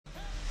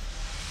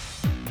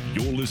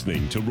You're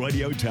listening to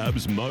Radio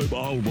Tab's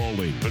Mobile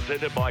Rolling,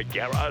 presented by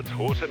Garrard's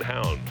Horse and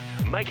Hound,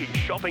 making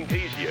shopping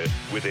easier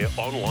with their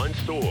online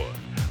store.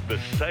 The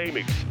same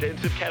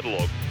extensive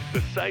catalogue,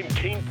 the same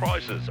keen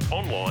prices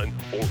online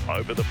or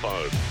over the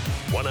phone.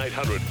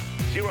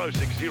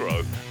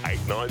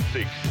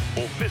 1-800-060-896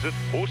 or visit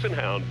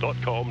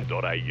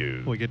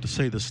horseandhound.com.au. We get to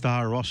see the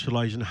Star of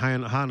Australasian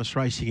harness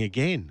racing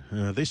again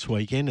this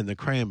weekend in the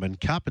Cranbourne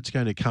Cup. It's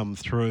going to come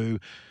through.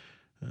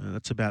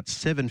 That's about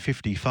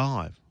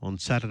 7:55 on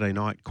Saturday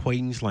night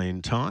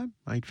Queensland time,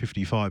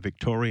 8:55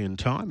 Victorian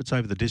time. It's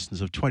over the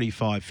distance of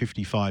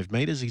 55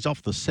 metres. He's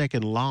off the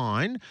second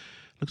line.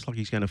 Looks like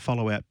he's going to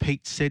follow out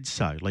Pete Said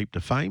So, Leap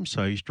to Fame.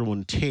 So he's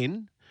drawn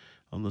 10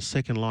 on the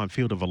second line,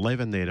 field of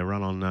 11 there to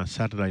run on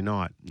Saturday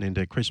night. And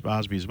Chris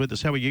Barsby is with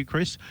us. How are you,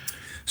 Chris?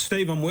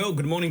 Steve, I'm well.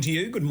 Good morning to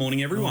you. Good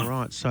morning, everyone. All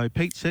right. So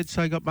Pete Said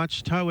So got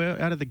much toe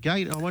out of the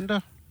gate, I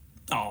wonder?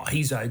 Oh,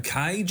 he's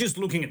okay. Just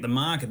looking at the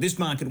market. This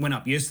market went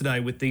up yesterday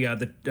with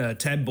the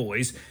Tab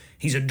boys.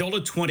 He's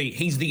 $1.20.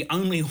 He's the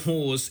only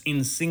horse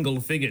in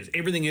single figures.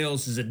 Everything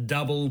else is a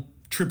double,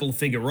 triple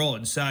figure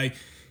odd. So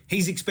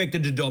he's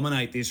expected to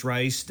dominate this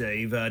race,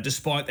 Steve,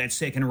 despite that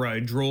second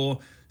row draw.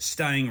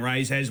 Staying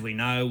race, as we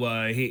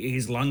know,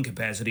 his lung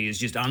capacity is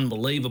just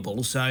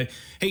unbelievable. So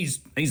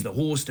he's the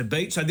horse to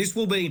beat. So this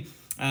will be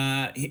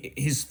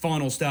his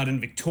final start in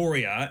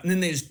Victoria, and then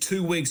there's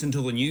 2 weeks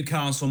until the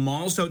Newcastle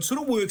Mile, so it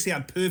sort of works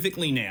out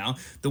perfectly now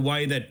the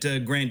way that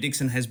Grant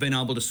Dixon has been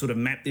able to sort of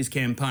map this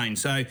campaign.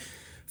 So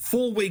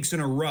 4 weeks in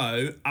a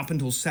row up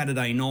until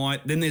Saturday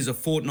night, then there's a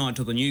fortnight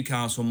to the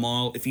Newcastle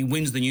Mile. If he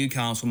wins the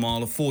Newcastle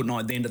Mile, a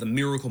fortnight then to the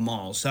Miracle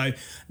Mile. So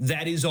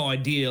that is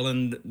ideal,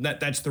 and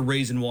that's the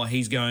reason why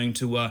he's going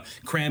to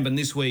Cranbourne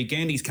this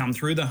weekend. He's come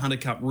through the Hunter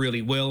Cup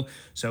really well,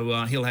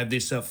 so he'll have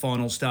this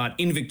final start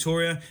in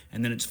Victoria,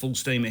 and then it's full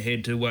steam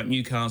ahead to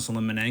Newcastle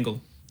and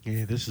Menangle.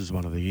 Yeah, this is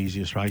one of the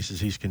easiest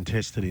races he's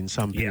contested in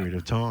some period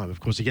of time.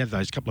 Of course, he had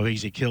those couple of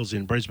easy kills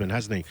in Brisbane,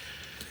 hasn't he?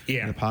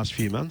 Yeah. In the past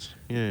few months.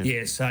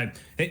 Yeah, so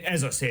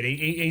as I said,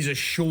 he's a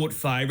short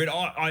favourite.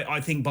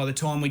 I think by the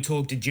time we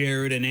talk to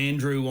Jared and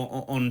Andrew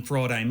on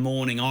Friday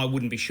morning, I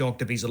wouldn't be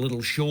shocked if he's a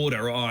little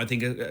shorter. I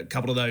think a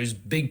couple of those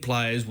big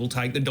players will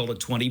take the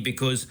 $1.20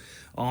 because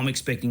I'm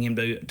expecting him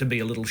to be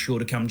a little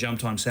shorter come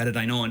jump time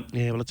Saturday night.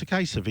 Yeah, well, it's a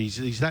case of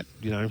he's that,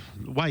 the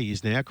way he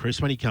is now,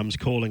 Chris, when he comes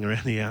calling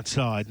around the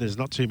outside, there's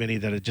not too many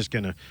that are just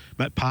going to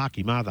park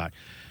him, are they?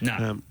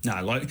 No.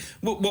 Like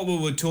what we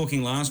were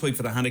talking last week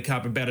for the Hunter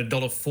Cup about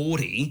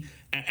 $1.40,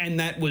 and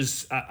that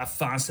was a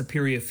far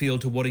superior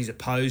field to what he's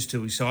opposed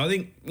to. So I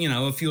think,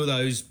 a few of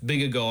those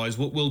bigger guys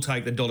will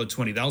take the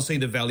 $1.20. They'll see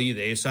the value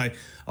there. So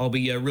I'll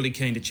be really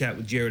keen to chat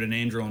with Jared and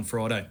Andrew on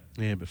Friday.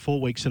 Yeah, but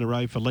 4 weeks in a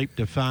row for Leap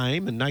to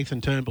Fame, and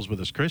Nathan Turnbull's with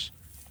us, Chris.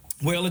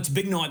 Well, it's a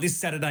big night this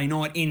Saturday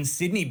night in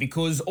Sydney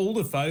because all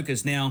the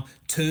focus now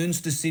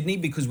turns to Sydney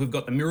because we've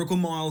got the Miracle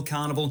Mile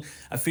Carnival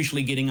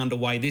officially getting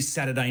underway this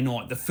Saturday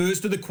night. The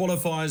first of the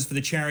qualifiers for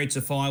the Chariots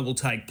of Fire will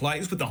take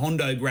place with the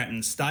Hondo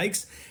Grattan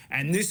Stakes,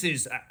 and this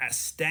is a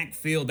stacked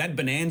field. That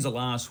bonanza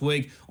last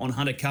week on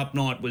Hunter Cup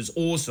night was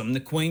awesome.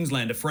 The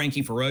Queenslander,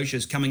 Frankie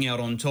Ferocious, coming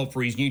out on top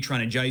for his new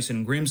trainer,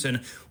 Jason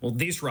Grimson. Well,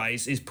 this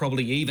race is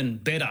probably even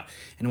better,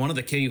 and one of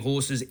the key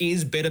horses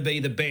is Better Be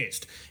the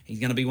Best. He's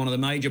going to be one of the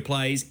major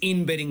plays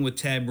in betting with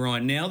Tab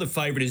right now. The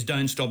favourite is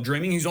Don't Stop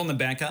Dreaming, who's on the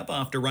backup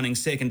after running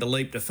second to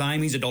Leap to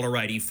Fame. He's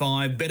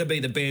 $1.85. Better Be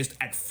the Best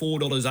at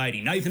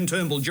 $4.80. Nathan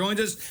Turnbull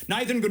joins us.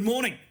 Nathan, good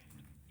morning.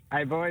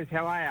 Hey, boys.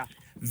 How are you?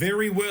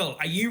 Very well.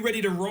 Are you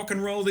ready to rock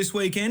and roll this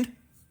weekend?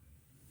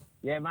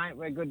 Yeah, mate,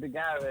 we're good to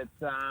go. It's,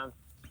 the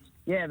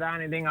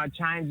only thing I'd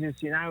change is,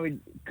 we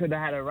could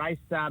have had a race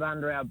start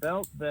under our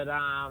belt, but,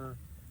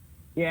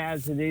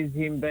 as it is,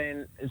 him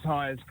being as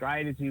high as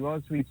grade as he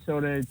was, we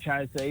sort of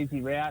chose the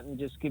easy route and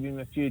just give him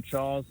a few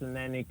trials, and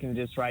then he can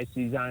just race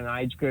his own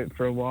age group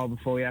for a while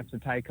before we have to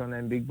take on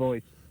them big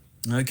boys.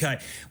 Okay.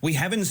 We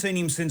haven't seen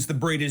him since the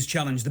Breeders'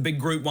 Challenge, the big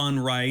Group 1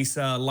 race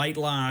late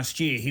last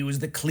year. He was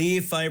the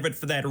clear favourite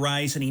for that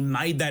race, and he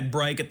made that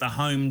break at the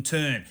home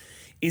turn.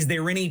 Is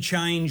there any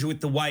change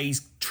with the way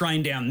he's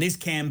trained down this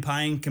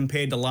campaign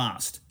compared to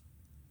last?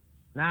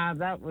 No,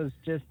 that was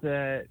just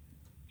a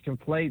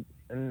complete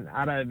and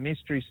utter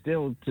mystery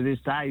still to this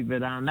day, but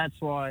that's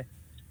why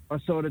I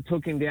sort of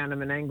took him down to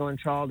Menangle and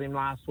trialled him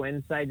last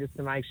Wednesday just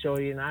to make sure,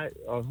 I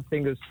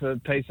think it was for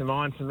peace of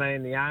mind for me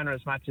and the owner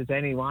as much as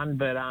anyone,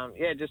 but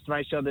just to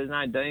make sure there's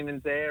no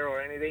demons there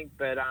or anything,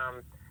 but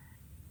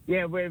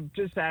we've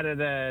just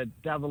added a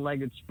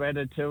double-legged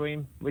spreader to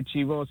him, which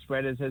he will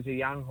spreaders as a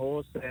young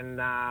horse, and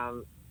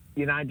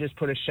just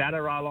put a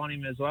shadow roll on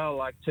him as well,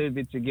 like 2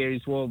 bits of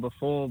Gary's Wall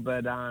before,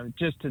 but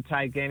just to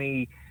take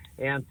any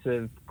ounce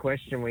of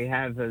question we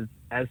have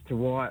as to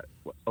why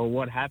or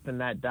what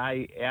happened that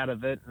day out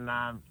of it,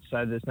 and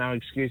so there's no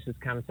excuses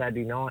come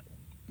Saturday night.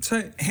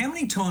 So how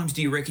many times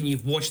do you reckon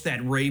you've watched that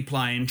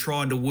replay and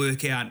tried to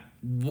work out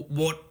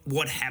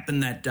what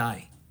happened that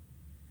day?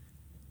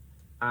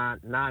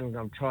 None.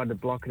 I've tried to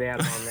block it out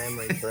of my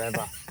memory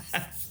forever.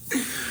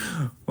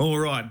 All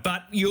right,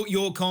 but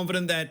you're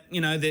confident that,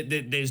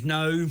 that there's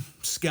no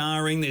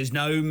scarring, there's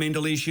no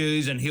mental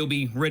issues, and he'll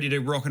be ready to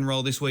rock and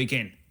roll this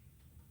weekend?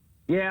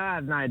 Yeah, I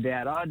have no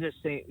doubt. I just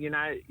think,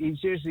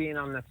 he's usually in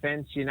on the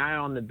fence,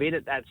 on the bit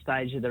at that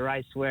stage of the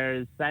race,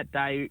 whereas that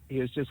day he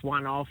was just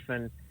one off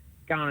and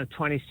going a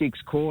 26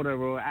 quarter,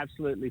 we were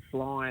absolutely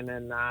flying,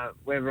 and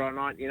whether or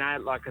not,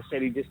 like I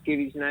said, he just give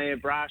his knee a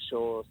brush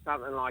or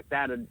something like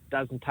that. It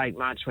doesn't take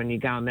much when you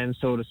go on them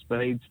sort of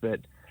speeds, but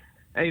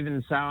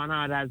even so, I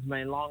know it has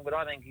been long, but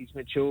I think he's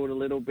matured a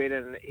little bit,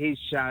 and he's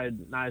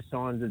showed no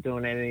signs of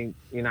doing anything,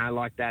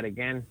 like that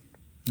again.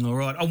 All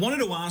right. I wanted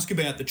to ask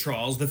about the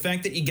trials, the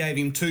fact that you gave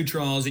him 2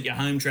 trials at your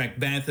home track,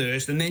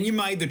 Bathurst, and then you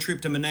made the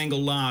trip to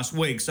Menangle last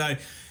week. So,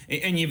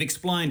 and you've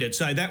explained it.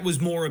 So that was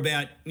more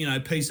about,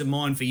 peace of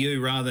mind for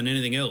you rather than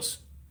anything else.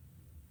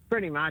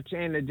 Pretty much,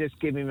 and to just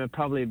give him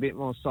probably a bit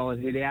more solid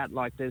hit out.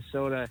 Like there's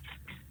sort of,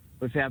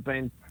 without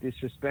being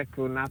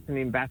disrespectful, nothing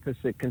in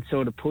Bathurst that can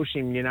sort of push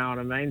him, you know what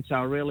I mean? So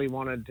I really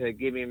wanted to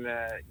give him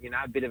a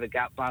bit of a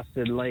gut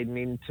buster leading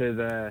into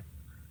the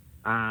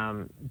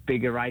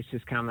bigger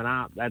races coming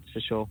up, that's for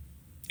sure.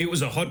 It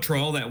was a hot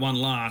trial, that one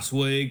last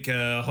week.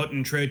 Hot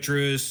and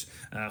Treacherous,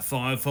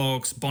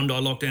 Firefox, Bondi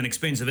Lockdown,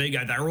 Expensive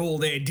Ego, they were all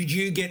there. Did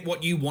you get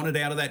what you wanted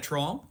out of that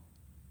trial?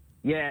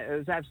 Yeah, it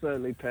was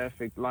absolutely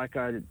perfect. Like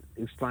I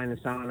explained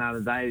to someone the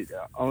other day,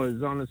 I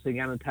was honestly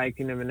going to take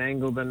him to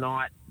Menangle the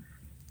night.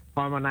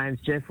 Hi, my name's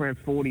Jeff, we're at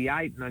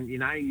 48, and,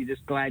 you're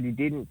just glad you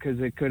didn't, because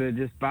it could have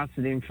just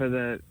busted him for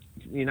the,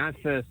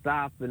 first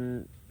up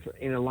and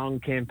in a long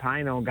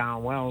campaign all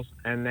going well.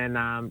 And then,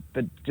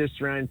 but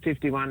just around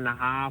 51 and a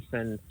half,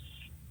 and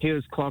he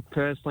was clocked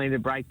personally to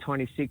break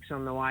 26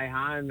 on the way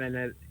home,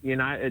 and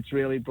it's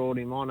really brought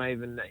him on.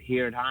 Even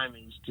here at home,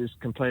 he's just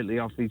completely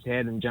off his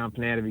head and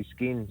jumping out of his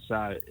skin.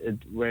 So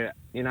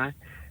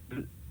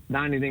the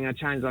only thing I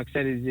changed, like I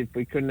said, is if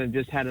we couldn't have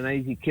just had an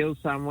easy kill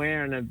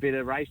somewhere and a bit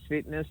of race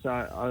fitness,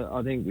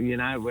 I think we've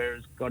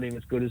got him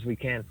as good as we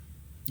can.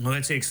 Well,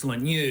 that's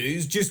excellent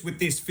news. Just with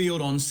this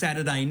field on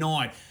Saturday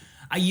night,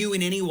 are you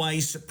in any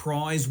way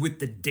surprised with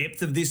the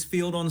depth of this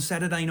field on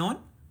Saturday night?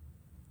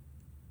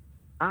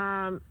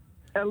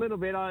 A little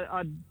bit.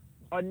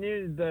 I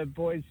knew the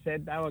boys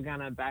said they were going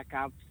to back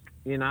up,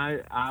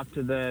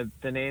 after the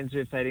Bonanza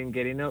if they didn't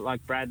get into it,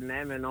 like Brad and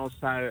them, and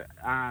also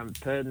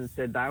Purdon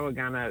said they were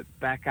going to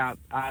back up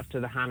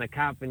after the Hunter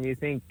Cup, and you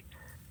think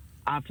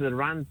after the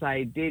runs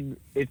they did,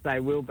 if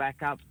they will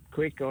back up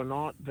quick or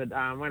not, but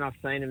when I've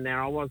seen them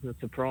there, I wasn't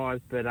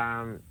surprised, but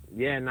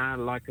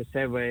like I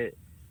said,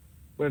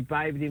 we've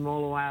babied him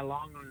all the way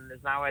along, and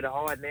there's nowhere to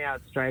hide now.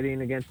 It's straight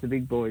in against the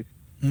big boys.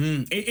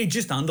 It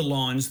just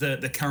underlines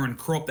the current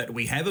crop that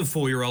we have of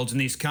 4-year-olds in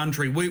this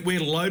country. We're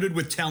loaded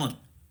with talent.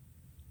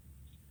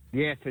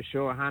 Yeah, for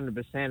sure,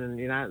 100%. And,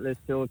 there's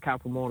still a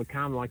couple more to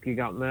come, like you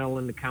got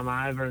Merlin to come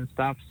over and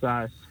stuff.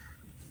 So,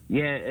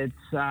 yeah,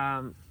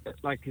 it's,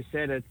 like you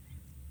said, it's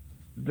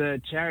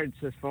the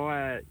Chariots of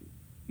Fire,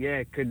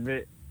 could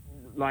be,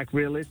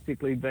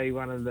 realistically be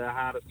one of the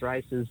hardest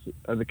races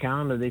of the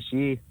calendar this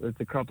year with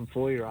the crop of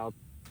 4-year-olds.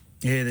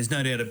 Yeah, there's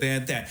no doubt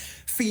about that.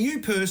 For you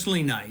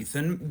personally,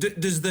 Nathan,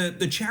 does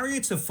the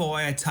Chariots of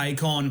Fire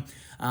take on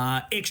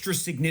extra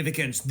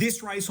significance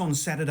this race on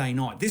Saturday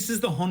night? This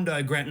is the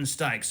Hondo Grattan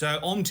Stakes, so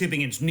I'm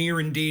tipping it's near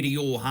and dear to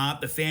your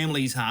heart, the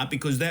family's heart,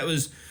 because that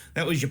was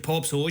your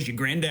pop's horse, your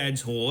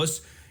granddad's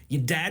horse.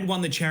 Your dad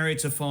won the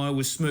Chariots of Fire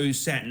with Smooth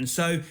Satin.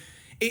 So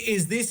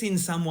is this in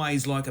some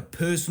ways like a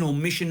personal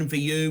mission for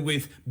you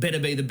with Better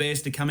Be the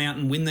Best to come out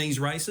and win these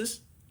races?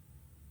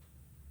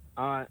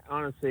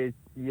 Honestly,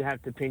 you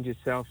have to pinch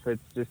yourself.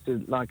 It's just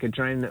like a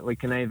dream that we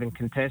can even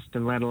contest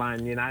and let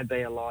alone,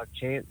 be a live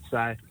chance.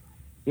 So,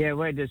 yeah,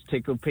 we're just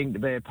tickled pink to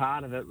be a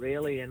part of it,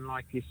 really. And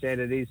like you said,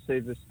 it is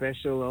super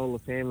special. All the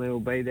family will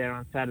be there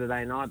on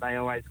Saturday night. They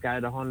always go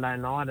to Hondo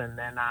night. And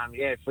then,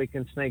 if we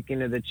can sneak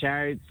into the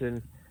Chariots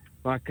and,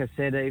 like I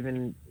said,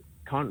 even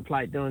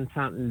contemplate doing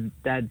something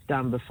Dad's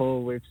done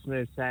before with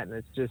Smooth Satin,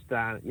 it's just,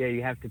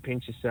 you have to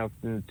pinch yourself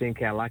and think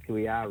how lucky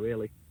we are,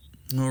 really.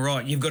 All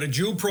right, you've got a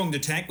dual-pronged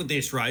attack with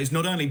this race.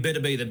 Not only Better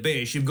Be the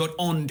Best, you've got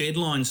On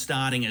Deadline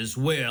starting as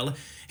well.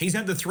 He's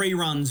had the 3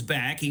 runs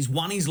back. He's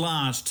won his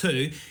last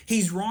 2.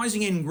 He's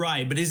rising in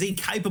grade, but is he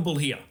capable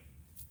here?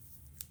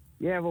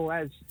 Yeah, well,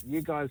 as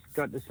you guys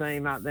got to see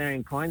him up there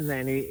in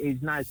Queensland,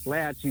 he's no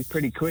slouch. He's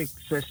pretty quick,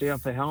 especially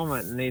off the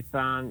helmet. And if,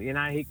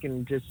 he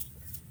can just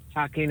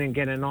tuck in and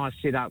get a nice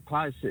sit up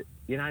close,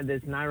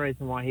 there's no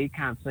reason why he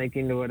can't sneak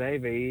into it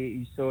either.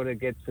 He sort of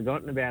gets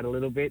forgotten about a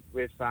little bit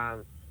with...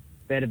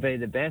 Better Be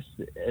the Best.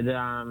 He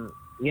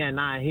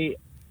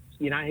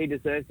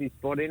deserves his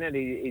spot in it.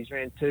 He's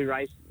ran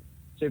 2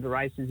 super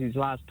races his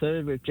last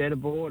 2 with Jet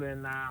aboard,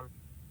 and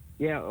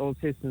all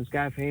systems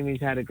go for him. He's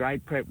had a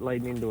great prep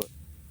leading into it.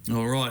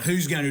 All right,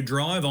 who's going to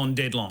drive On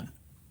Deadline?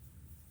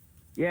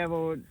 Yeah,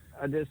 well,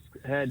 I just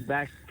heard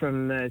back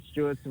from the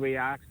stewards. We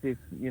asked if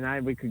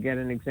we could get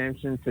an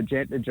exemption for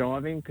Jet to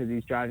drive him because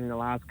he's driving the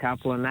last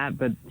couple and that,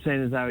 but as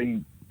soon as though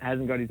he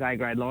hasn't got his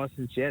A-grade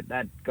licence yet.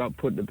 That got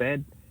put to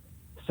bed.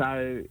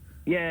 So,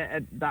 yeah,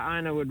 the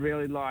owner would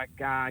really like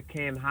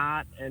Cam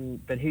Hart,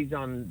 but he's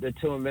on the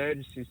 2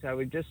 emergency, so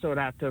we just sort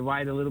of have to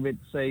wait a little bit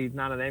to see if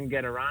none of them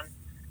get a run.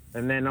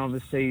 And then,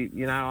 obviously,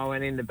 I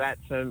went into bat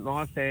for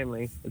my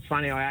family. It's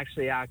funny, I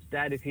actually asked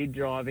Dad if he'd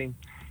drive him.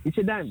 He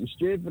said, don't be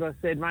stupid. I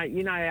said, mate,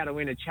 you know how to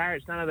win a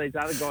chariot. None of these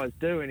other guys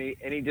do. And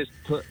he just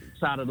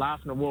started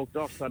laughing and walked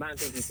off, so I don't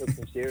think he took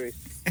him serious.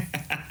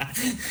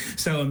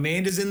 So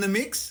Amanda's in the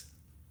mix?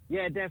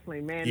 Yeah, definitely.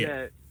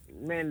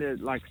 Amanda,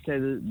 like I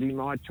said, would be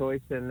my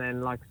choice. And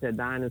then, like I said,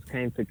 the owners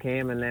came for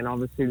Cam. And then,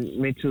 obviously,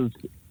 Mitchell's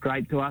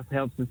great to us,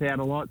 helps us out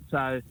a lot.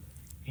 So,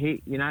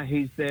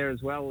 he's there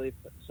as well.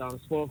 So I'm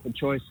sport for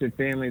choice with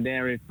family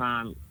there if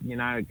Cam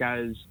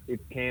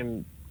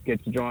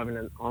gets to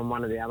driving on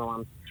one of the other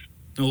ones.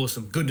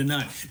 Awesome. Good to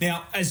know.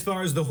 Now, as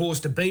far as the horse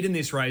to beat in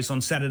this race on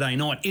Saturday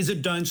night, is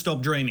it Don't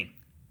Stop Dreaming?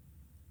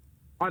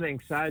 I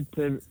think so.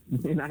 To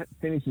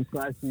finish as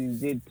close as he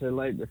did to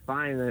leap to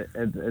fame,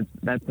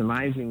 that's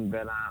amazing.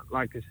 But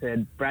like I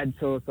said, Brad's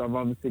horse I've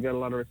obviously got a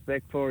lot of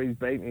respect for. He's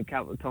beat me a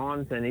couple of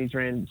times and he's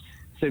ran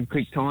super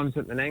quick times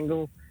at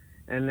Menangle.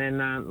 And then,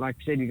 like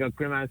I said, you got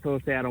Grimo's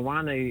horse out of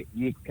 1.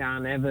 You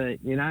can't ever,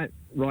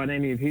 write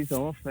any of his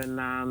off.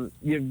 And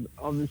you've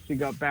obviously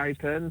got Barry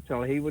Purden,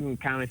 so he wouldn't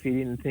come if he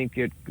didn't think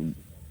it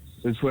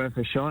was worth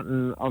a shot.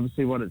 And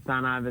obviously what it's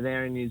done over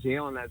there in New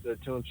Zealand as a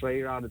 2 and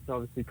 3-year-old, it's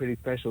obviously pretty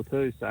special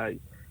too. So,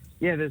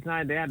 yeah, there's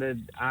no doubt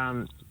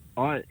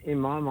that in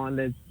my mind,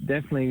 there's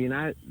definitely,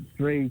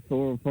 3, 4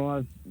 or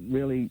 5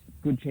 really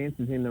good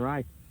chances in the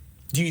race.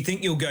 Do you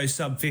think you'll go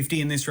sub 50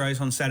 in this race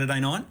on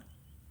Saturday night?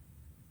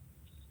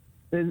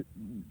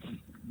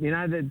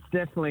 That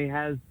definitely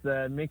has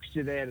the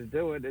mixture there to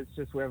do it. It's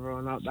just whether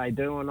or not they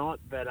do or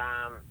not. But,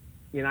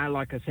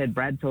 like I said,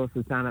 Brad's horse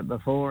has done it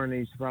before and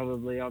he's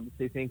probably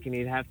obviously thinking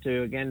he'd have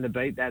to again to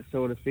beat that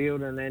sort of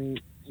field. And then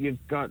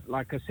you've got,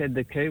 like I said,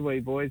 the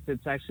Kiwi boys.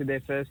 It's actually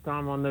their first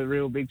time on the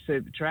real big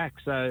super track.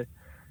 So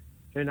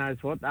who knows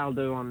what they'll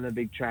do on the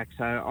big track.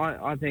 So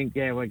I think,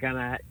 we're going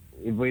to,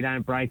 if we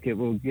don't break it,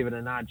 we'll give it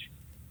a nudge.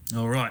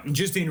 All right. And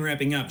just in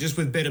wrapping up, just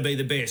with Better Be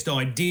the Best,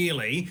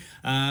 ideally,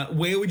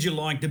 where would you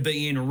like to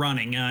be in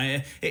running?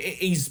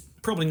 He's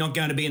probably not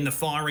going to be in the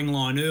firing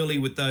line early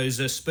with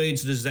those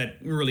speedsters that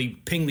really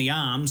ping the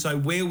arm. So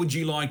where would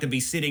you like to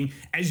be sitting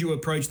as you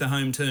approach the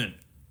home turn?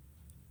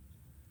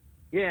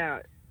 Yeah,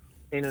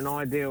 in an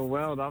ideal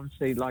world,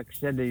 obviously, like I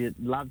said, he'd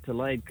love to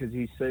lead because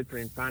he's super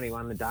in front. He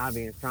won the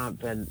Derby in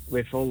front, but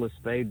with all the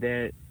speed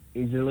there,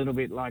 he's a little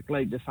bit like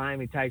Leap to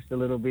Fame. He takes a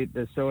little bit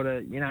to sort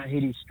of,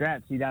 hit his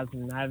straps. He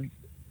doesn't have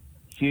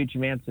huge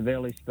amounts of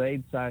early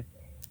speed. So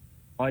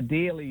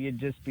ideally, you'd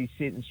just be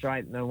sitting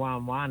straight in the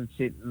 1-1,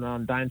 sitting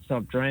on Don't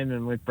Stop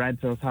Dreaming with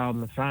Bradfield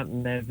holding the front,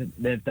 and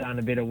they've done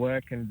a bit of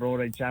work and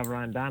brought each other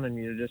undone, and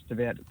you're just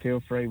about to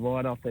peel 3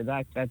 wide off their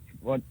back.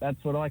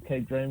 That's what I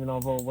keep dreaming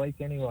of all week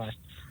anyway.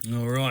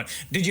 All right.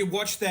 Did you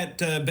watch that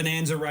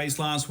Bonanza race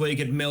last week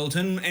at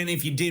Melton? And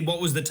if you did,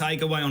 what was the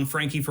takeaway on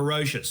Frankie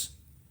Ferocious?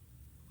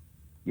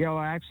 Yeah,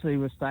 I actually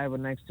was stabled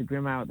next to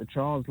Grimo at the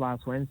trials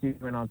last Wednesday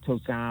when I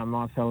took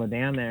my fella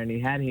down there, and he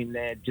had him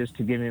there just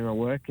to give him a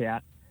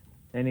workout.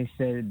 And he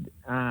said,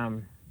 I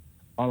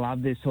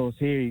love this horse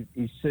here.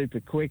 He's super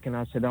quick. And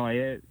I said, oh,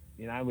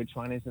 yeah, which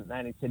one isn't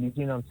that? He said, he's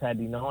in on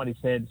Saturday night. He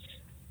said,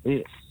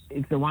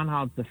 if the one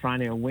holds the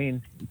front, he'll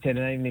win. He said,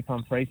 even if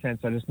I'm free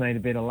fence, I just need a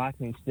bit of luck.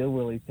 And he still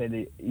will. He said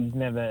he's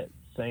never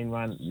seen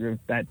one with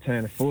that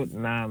turn of foot.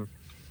 And,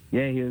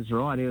 he was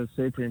right. He was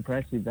super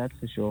impressive, that's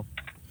for sure.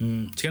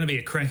 It's going to be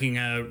a cracking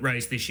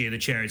race this year, the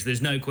Chariots.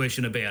 There's no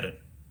question about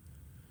it.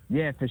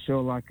 Yeah, for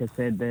sure. Like I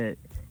said,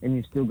 and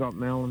you've still got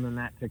Melbourne and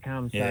that to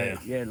come. So,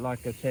 yeah,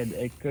 like I said,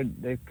 it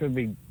could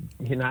be,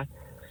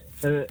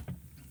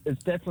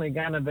 it's definitely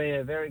going to be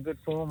a very good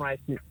form race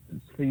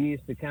for years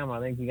to come.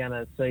 I think you're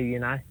going to see,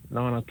 9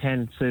 or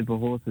 10 super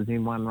horses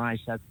in one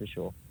race, that's for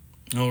sure.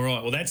 All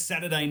right. Well, that's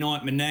Saturday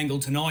night,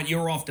 Menangle tonight.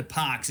 You're off to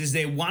Parks. Is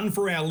there one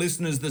for our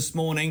listeners this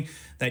morning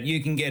that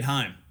you can get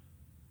home?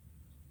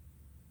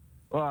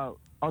 Well,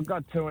 I've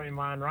got 2 in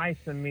one race,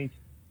 and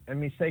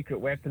my secret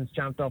weapons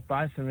jumped off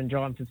both of them and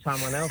driven to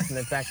someone else, and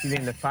they've acted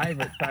in the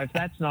favourite. So if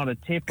that's not a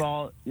tip,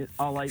 I'll eat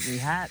my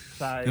hat.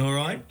 So all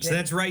right. So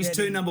that's race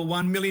 2, number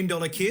 1, $1 Million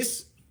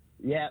Kiss.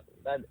 Yeah,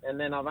 and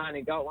then I've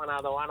only got one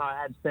other one. I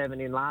had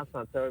 7 in last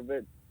night, so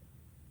a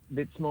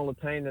bit smaller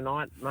team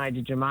tonight,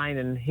 Major Jermaine,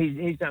 and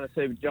he's done a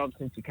super job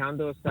since he come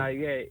to us. So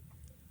yeah,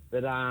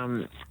 but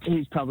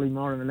he's probably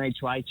more of an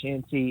each way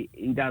chance.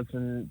 He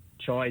doesn't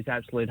try his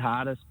absolute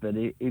hardest, but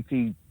if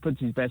he puts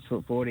his best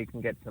foot forward, he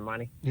can get some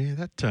money. Yeah,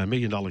 that $1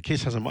 Million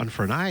Kiss hasn't won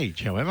for an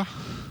age, however.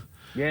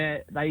 Yeah,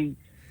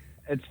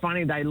 it's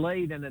funny, they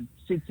lead and it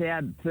sits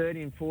out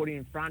 30 and 40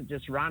 in front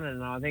just running,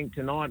 and I think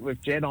tonight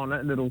with Jet on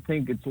it, it'll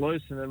think it's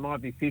loose and it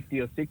might be 50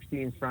 or 60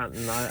 in front,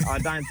 and I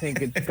don't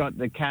think it's got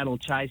the cattle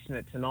chasing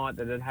it tonight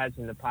that it has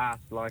in the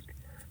past. Like,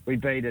 we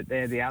beat it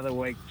there the other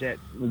week. Jet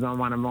was on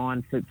one of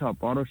mine, Flip Top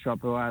Bottle Shop,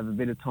 who I have a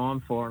bit of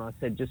time for, and I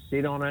said, just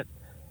sit on it.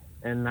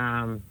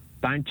 And,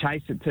 don't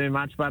chase it too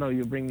much, but or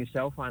you'll bring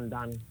yourself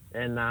undone.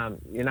 And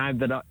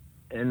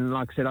and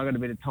like I said, I got a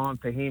bit of time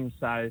for him,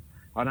 so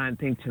I don't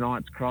think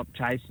tonight's crop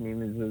chasing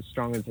him is as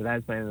strong as it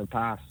has been in the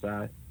past.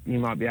 So he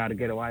might be able to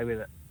get away with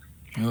it.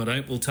 All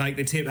right, we'll take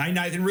the tip. Hey,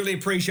 Nathan, really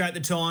appreciate the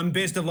time.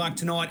 Best of luck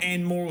tonight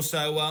and more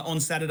so on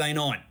Saturday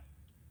night.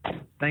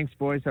 Thanks,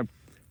 boys.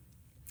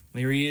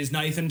 There he is,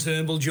 Nathan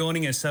Turnbull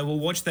joining us. So we'll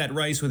watch that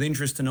race with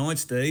interest tonight,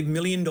 Steve. $1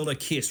 Million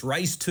Kiss,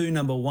 race 2,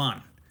 number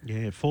 1.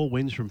 Yeah, 4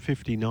 wins from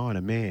 59,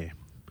 a mare.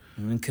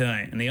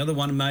 Okay, and the other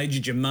one, Major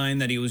Jermaine,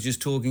 that he was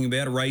just talking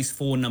about, race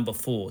 4, number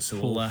 4. So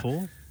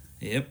we'll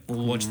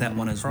we'll watch that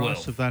one as well.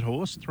 Price of that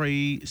horse,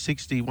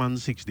 360,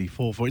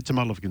 164 for. It's a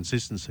model of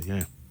consistency,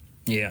 yeah.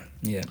 Yeah,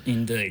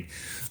 indeed.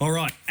 All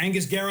right,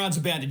 Angus Garrard's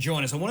about to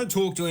join us. I want to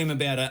talk to him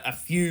about a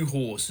few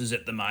horses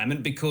at the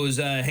moment because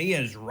he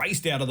has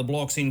raced out of the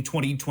blocks in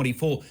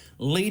 2024.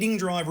 Leading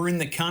driver in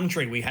the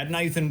country. We had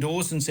Nathan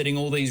Dawson setting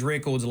all these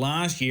records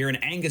last year,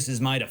 and Angus has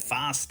made a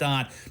fast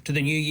start to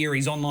the new year.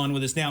 He's online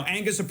with us now.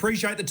 Angus,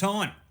 appreciate the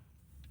time.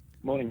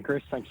 Morning,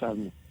 Chris. Thanks for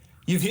having me.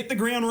 You've hit the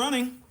ground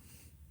running.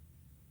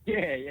 Yeah,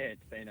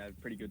 it's been a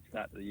pretty good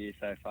start to the year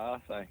so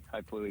far, so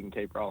hopefully we can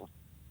keep rolling.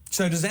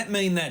 So does that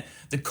mean that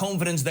the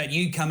confidence that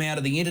you come out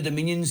of the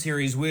Inter-Dominion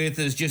Series with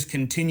has just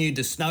continued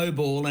to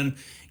snowball and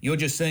you're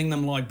just seeing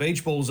them like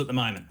beach balls at the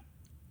moment?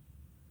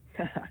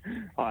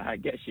 I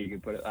guess you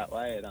could put it that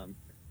way. It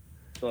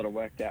sort of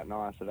worked out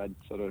nice. I've had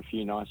sort of a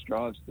few nice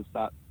drives to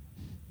start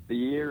the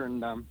year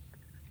and,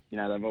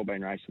 they've all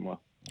been racing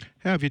well.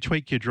 How have you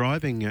tweaked your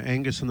driving,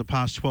 Angus, in the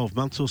past 12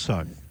 months or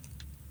so?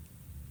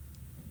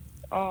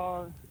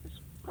 It's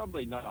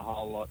probably not a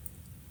whole lot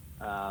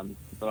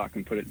that I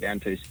can put it down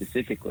to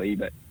specifically,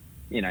 but,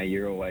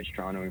 you're always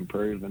trying to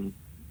improve and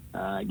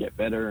get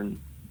better and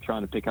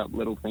trying to pick up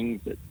little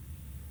things that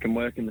can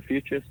work in the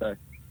future. So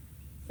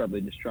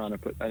probably just trying to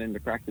put that into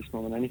practice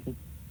more than anything.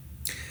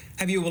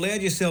 Have you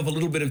allowed yourself a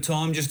little bit of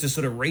time just to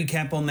sort of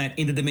recap on that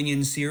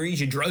Inter-Dominion Series?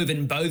 You drove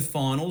in both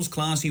finals,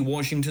 Classy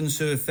Washington,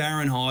 Sir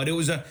Fahrenheit. It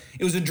was a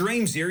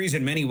dream series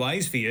in many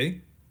ways for you.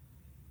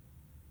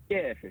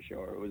 Yeah, for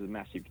sure. It was a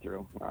massive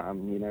thrill.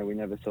 We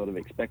never sort of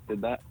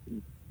expected that.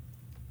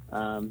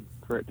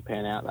 For it to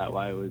pan out that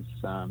way was,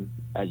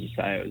 as you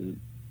say, it was a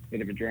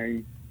bit of a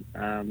dream.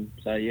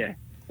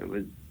 It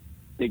was a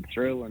big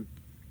thrill and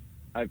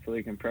hopefully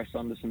we can press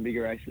on to some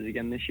bigger races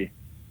again this year.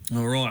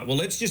 All right, well,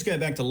 let's just go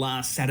back to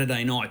last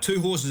Saturday night. 2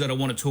 horses that I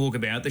want to talk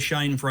about, the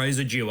Shane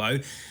Fraser duo.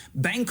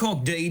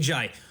 Bangkok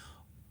DJ,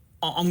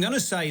 I'm going to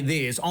say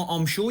this.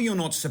 I'm sure you're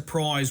not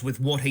surprised with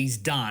what he's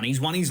done.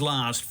 He's won his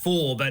last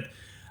 4, but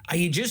are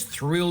you just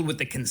thrilled with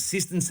the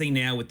consistency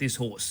now with this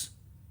horse?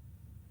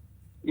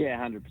 Yeah,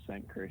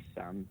 100%, Chris.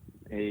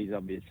 He's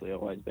obviously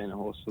always been a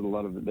horse with a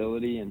lot of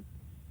ability and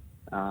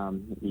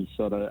he's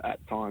sort of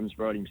at times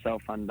brought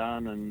himself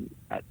undone and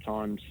at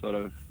times sort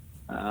of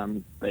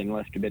been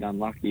left a bit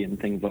unlucky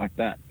and things like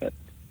that. But,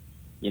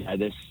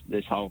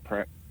 this whole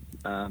prep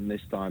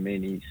this time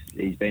in,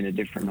 he's been a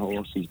different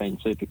horse. He's been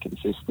super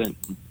consistent.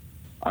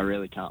 I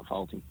really can't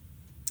fault him.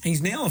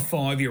 He's now a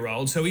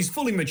 5-year-old, so he's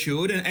fully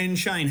matured, and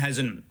Shane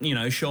hasn't,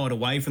 shied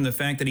away from the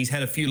fact that he's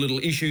had a few little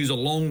issues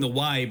along the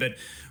way, but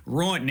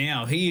right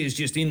now he is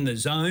just in the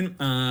zone,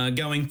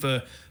 going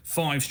for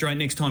 5 straight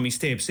next time he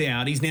steps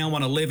out. He's now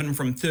won 11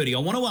 from 30. I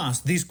want to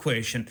ask this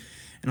question,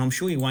 and I'm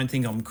sure you won't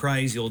think I'm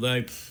crazy,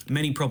 although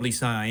many probably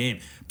say I am,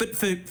 but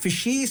for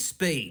sheer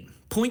speed,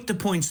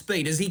 point-to-point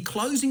speed, is he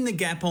closing the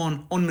gap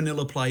on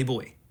Manila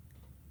Playboy?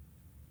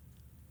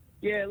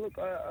 Yeah, look,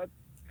 I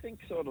think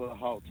sort of the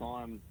whole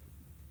time,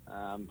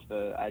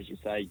 for, as you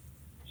say,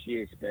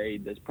 sheer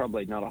speed, there's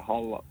probably not a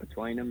whole lot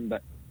between them,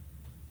 but,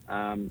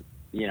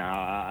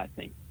 I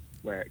think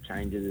where it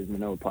changes is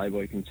Manila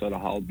Playboy can sort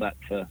of hold that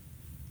for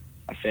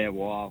a fair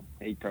while.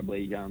 He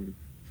probably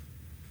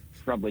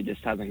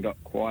just hasn't got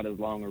quite as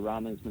long a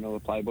run as Manila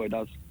Playboy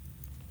does.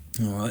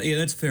 All right, yeah,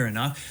 that's fair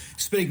enough.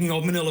 Speaking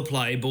of Manila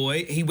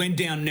Playboy, he went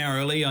down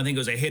narrowly. I think it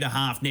was a head and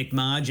half neck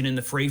margin in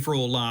the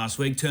free-for-all last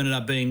week. Turned it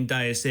up being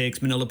Deus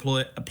Ex, Manila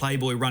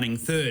Playboy running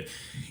third.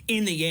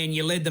 In the end,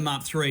 you led them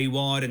up 3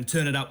 wide and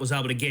Turn It Up was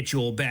able to get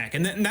your back.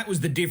 And that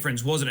was the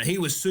difference, wasn't it? He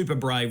was super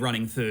brave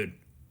running third.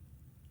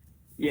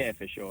 Yeah,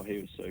 for sure. He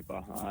was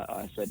super.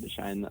 I said to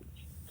Shane that,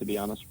 to be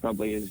honest,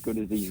 probably as good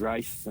as he's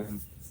raced. And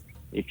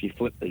if you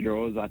flip the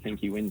draws, I think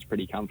he wins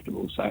pretty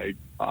comfortable. So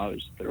I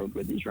was thrilled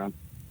with his run.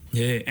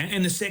 Yeah,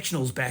 and the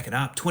sectionals back it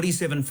up.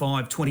 27.5,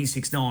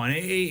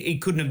 26.9. He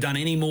couldn't have done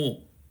any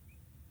more.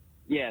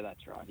 Yeah,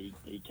 that's right.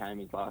 He came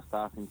his last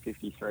half in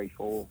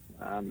 53.4.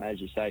 As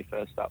you say,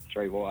 first up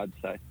 3 wide.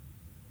 So,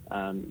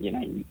 as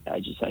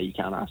you say, you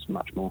can't ask for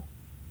much more.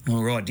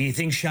 All right. Do you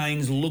think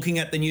Shane's looking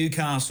at the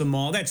Newcastle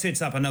Mile? That sets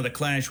up another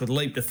clash with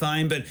Leap to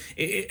Fame, but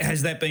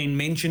has that been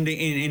mentioned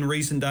in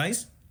recent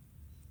days?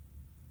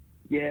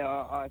 Yeah,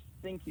 I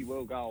think he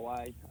will go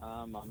away.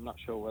 I'm not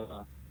sure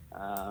whether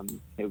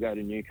he'll go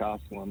to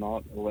Newcastle or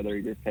not, or whether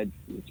he just heads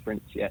to the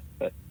sprints yet.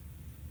 But,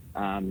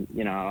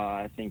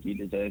 I think he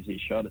deserves his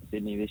shot at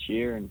Sydney this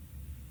year, and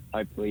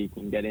hopefully he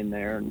can get in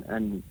there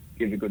and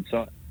give a good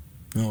shot.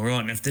 All right,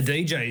 and if the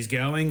DJ's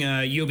going,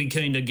 you'll be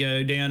keen to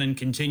go down and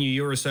continue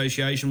your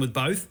association with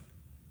both?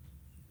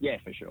 Yeah,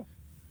 for sure.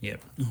 Yep.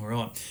 All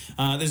right.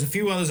 There's a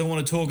few others I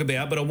want to talk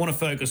about, but I want to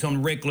focus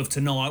on Redcliffe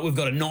tonight. We've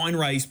got a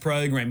 9-race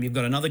program. You've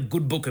got another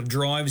good book of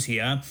drives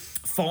here.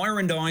 Fire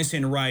and Ice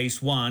in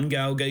race 1,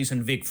 Gale Geese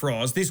and Vic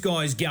Frost. This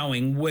guy's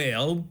going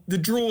well. The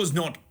draw's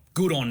not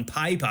good on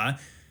paper,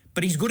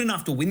 but he's good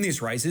enough to win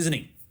this race, isn't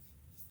he?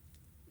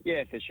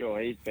 Yeah, for sure.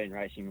 He's been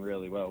racing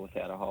really well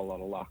without a whole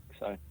lot of luck.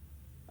 So,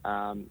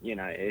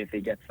 if he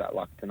gets that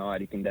luck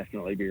tonight, he can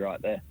definitely be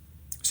right there.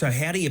 So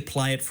how do you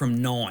play it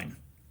from 9?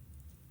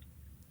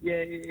 Yeah,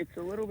 it's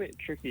a little bit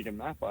tricky to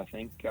map, I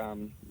think.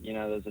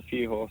 There's a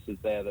few horses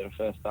there that are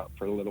first up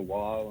for a little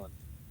while and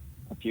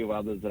a few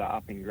others that are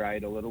up in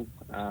grade a little.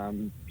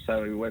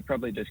 So we're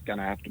probably just going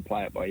to have to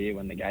play it by ear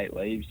when the gate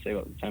leaves, see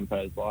what the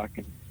tempo's like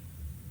and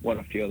what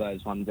a few of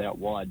those ones out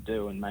wide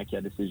do and make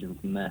our decision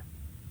from there.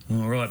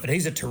 All right, but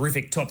he's a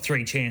terrific top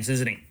 3 chance,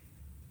 isn't he?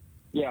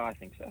 Yeah, I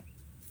think so.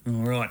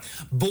 All right.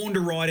 Born to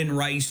Ride in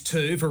race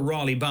 2 for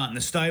Riley Barton.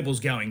 The stable's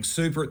going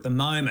super at the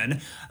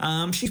moment.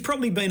 She's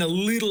probably been a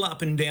little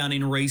up and down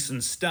in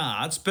recent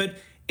starts, but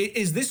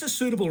is this a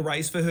suitable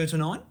race for her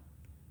tonight?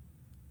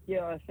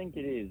 Yeah, I think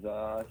it is.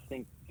 I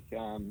think,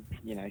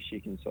 she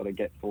can sort of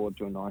get forward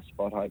to a nice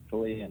spot,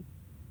 hopefully, and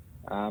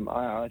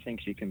I think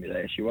she can be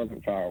there. She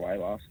wasn't far away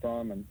last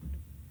time,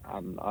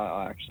 and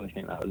I actually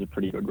think that was a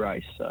pretty good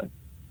race, so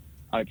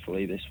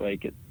hopefully this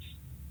week it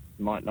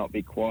might not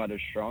be quite as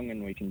strong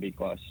and we can be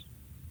close.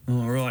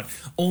 All right.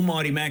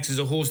 Almighty Max is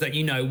a horse that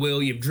you know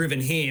well. You've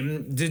driven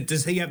him.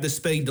 Does he have the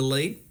speed to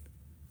lead?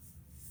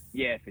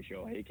 Yeah, for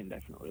sure. He can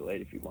definitely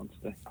lead if he wants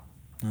to.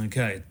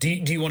 Okay. Do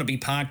you want to be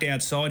parked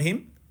outside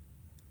him?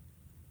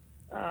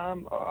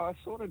 I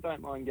sort of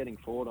don't mind getting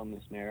forward on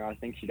this mare. I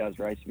think she does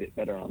race a bit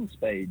better on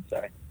speed.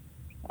 So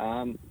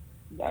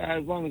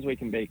as long as we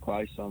can be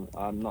close,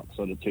 I'm not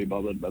sort of too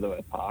bothered whether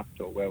we're parked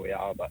or where we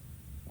are. But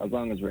as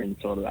long as we're in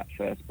sort of that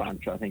first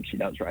bunch, I think she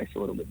does race a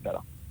little bit better.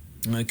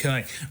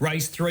 Okay.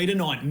 Race 3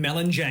 tonight.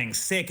 Melanjang,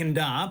 second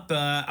up.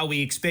 Are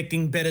we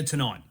expecting better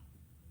tonight?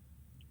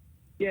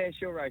 Yeah,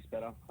 she'll race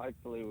better.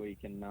 Hopefully we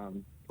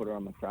can put her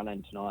on the front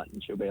end tonight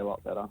and she'll be a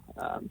lot better.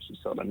 She's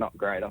sort of not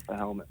great off her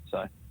helmet,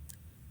 so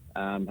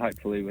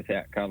hopefully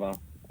without cover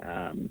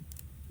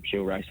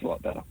she'll race a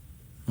lot better.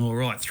 All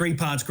right. 3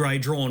 parts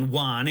grade drawn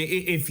 1.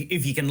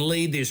 If you can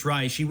lead this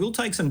race, she will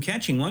take some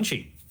catching, won't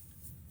she?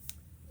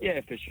 Yeah,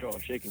 for sure.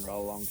 She can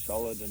roll along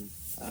solid and,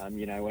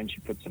 when she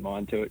puts her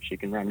mind to it, she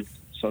can run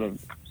sort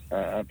of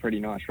a pretty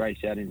nice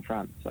race out in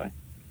front. So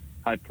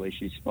hopefully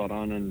she's spot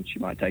on and she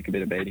might take a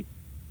bit of beating.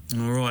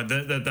 All right.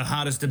 The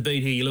hardest to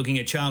beat here, you're looking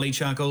at Charlie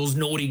Chuckles,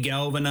 Naughty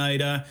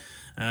Galvanator,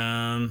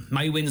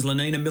 May Wins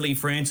Lanina, Millie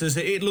Francis.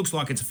 It looks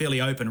like it's a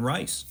fairly open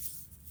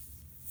race.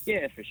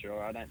 Yeah, for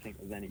sure. I don't think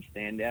there's any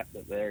standout,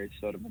 but there is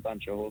sort of a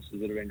bunch of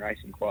horses that have been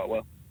racing quite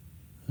well.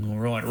 All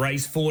right.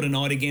 Race 4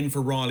 tonight again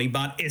for Riley,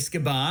 but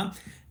Escobar.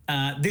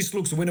 This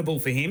looks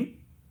winnable for him.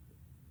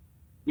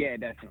 Yeah,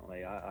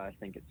 definitely. I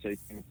think it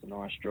suits him. It's a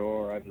nice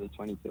draw over the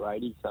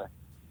 2280, so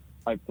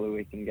hopefully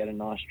we can get a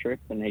nice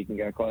trip and he can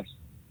go close.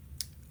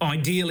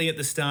 Ideally at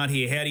the start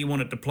here, how do you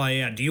want it to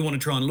play out? Do you want to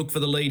try and look for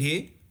the lead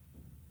here?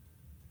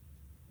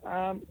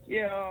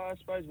 Yeah, I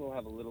suppose we'll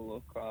have a little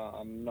look.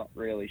 I'm not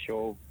really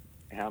sure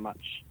how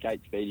much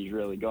gate speed he's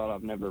really got.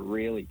 I've never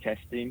really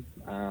tested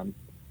him.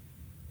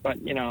 But,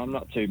 I'm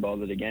not too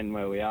bothered again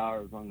where we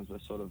are, as long as we're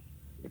sort of,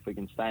 if we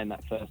can stay in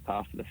that first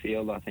half of the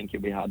field, I think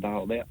he'll be hard to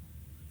hold out.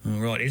 All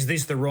right. Is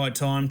this the right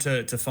time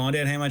to find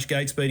out how much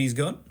gate speed he's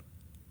got?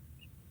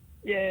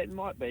 Yeah, it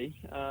might be.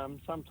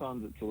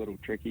 Sometimes it's a little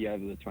tricky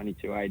over the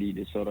 2280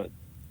 to sort of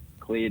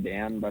clear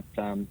down, but,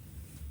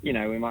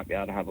 we might be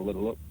able to have a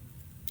little look.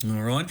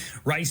 All right.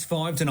 Race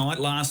 5 tonight,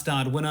 last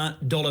start winner,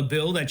 Dollar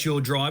Bill. That's your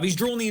drive. He's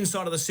drawn the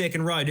inside of the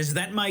second row. Does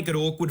that make it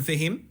awkward for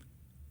him?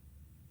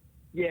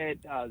 Yeah,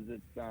 it does.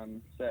 It's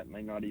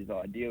certainly not his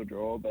ideal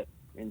draw, but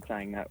in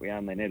saying that, we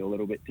only need a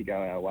little bit to go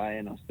our way,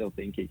 and I still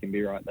think he can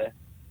be right there.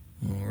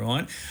 All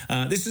right.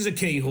 This is a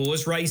key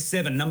horse. Race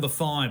 7, number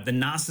 5, the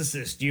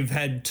Narcissist. You've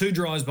had 2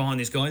 drives behind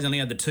this guy. He's only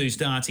had the 2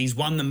 starts. He's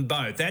won them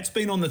both. That's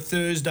been on the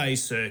Thursday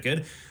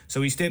circuit,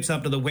 so he steps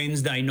up to the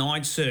Wednesday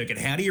night circuit.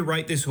 How do you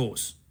rate this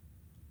horse?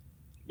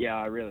 Yeah,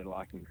 I really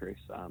like him, Chris.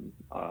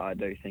 I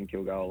do think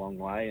he'll go a long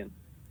way,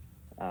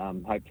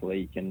 and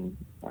hopefully he can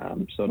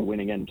sort of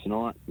win again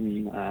tonight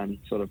and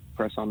sort of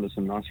press on to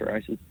some nicer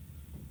races.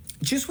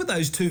 Just with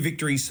those 2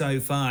 victories so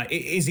far,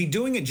 is he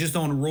doing it just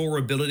on raw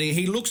ability?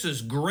 He looks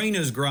as green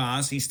as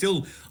grass. He's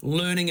still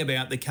learning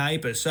about the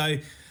caper. So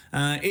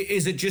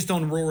is it just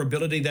on raw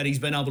ability that he's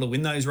been able to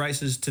win those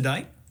races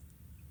today?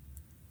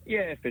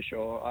 Yeah, for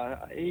sure.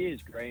 He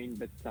is green,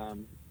 but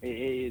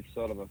he is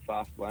sort of a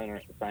fast learner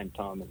at the same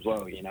time as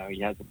well. He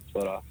hasn't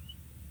sort of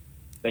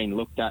been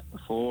looked at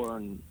before,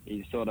 and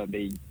he's sort of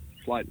be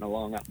floating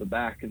along up the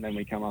back, and then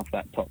we come off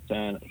that top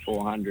turn at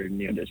 400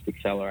 and he'll just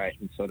accelerate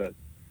and sort of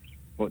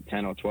put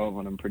 10 or 12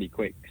 on him pretty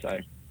quick. So,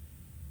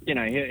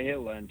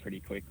 he'll learn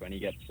pretty quick when he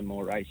gets some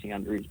more racing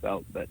under his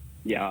belt. But,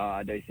 yeah,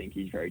 I do think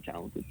he's very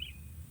talented.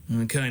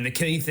 Okay, and the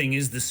key thing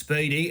is the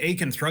speed. He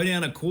can throw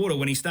down a quarter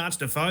when he starts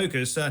to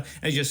focus.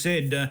 As you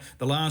said,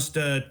 the last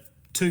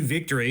two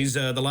victories,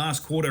 the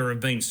last quarter have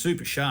been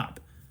super sharp.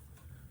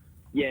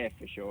 Yeah,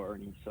 for sure,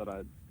 and he's sort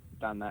of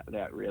done that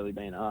without really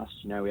being asked.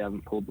 You know, we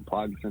haven't pulled the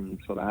plugs and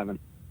sort of haven't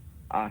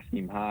asked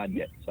him hard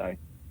yet, so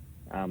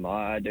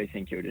I do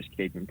think he'll just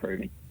keep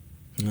improving.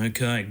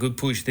 Okay, good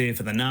push there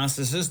for the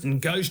narcissist.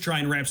 And Ghost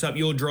Train wraps up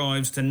your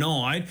drives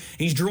tonight.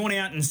 He's drawn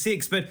out in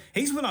 6, but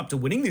he's went up to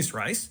winning this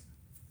race.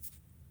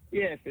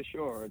 Yeah, for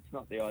sure. It's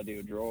not the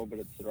ideal draw, but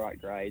it's the right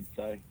grade,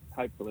 so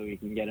hopefully we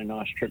can get a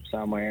nice trip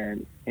somewhere,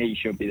 and he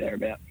should be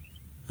thereabouts.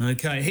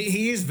 Okay,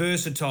 he is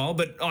versatile,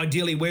 but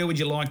ideally, where would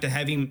you like to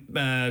have him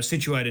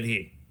situated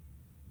here?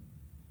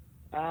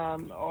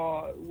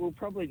 We'll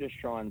probably just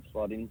try and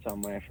slot in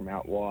somewhere from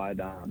out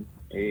wide.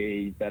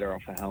 He's better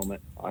off a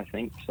helmet, I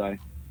think, so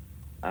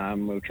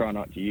we'll try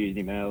not to use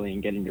him early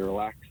and get him to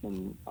relax,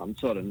 and I'm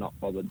sort of not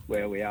bothered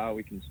where we are.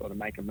 We can sort of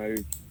make a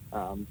move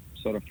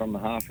sort of from the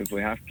half if we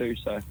have to,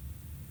 so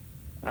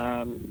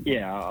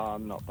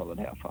I'm not bothered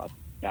how far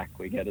back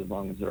we get as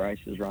long as the race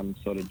is run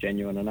sort of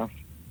genuine enough.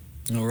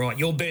 All right,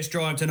 your best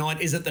drive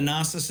tonight, is it the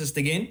narcissist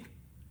again?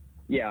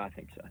 Yeah, I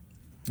think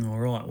so. All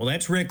right, well,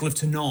 that's Redcliffe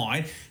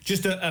tonight.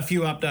 Just a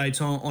few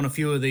updates on a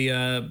few of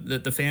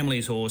the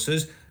family's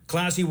horses.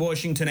 Classy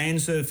Washington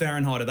and Sir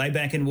Fahrenheit, are they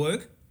back in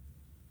work?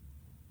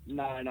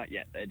 No, not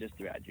yet. They're just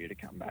about due to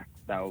come back.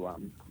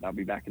 They'll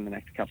be back in the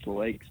next couple of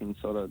weeks and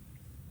sort of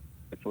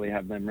hopefully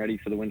have them ready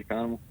for the Winter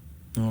Carnival.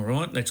 All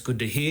right, that's good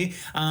to hear.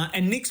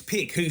 And Nick's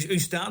pick, who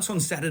starts on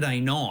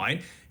Saturday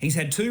night, he's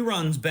had 2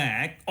 runs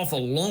back off a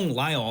long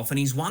layoff and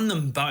he's won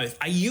them both.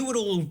 Are you at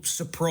all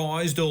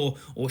surprised or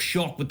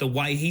shocked with the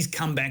way he's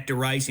come back to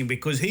racing?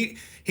 Because he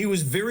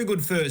was very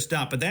good first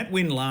up, but that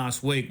win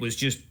last week was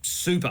just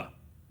super.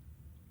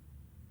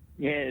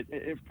 Yeah,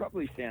 it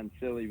probably sounds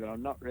silly, but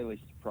I'm not really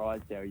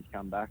surprised how he's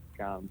come back.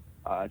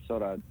 I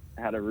sort of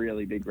had a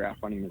really big rap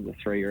on him as a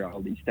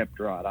 3-year-old. He stepped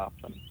right up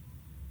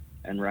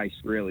and raced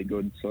really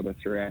good sort of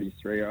throughout his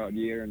 3-year-old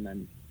year, and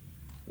then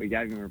we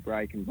gave him a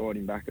break and brought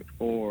him back at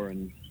 4,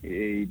 and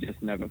he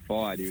just never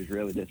fired. He was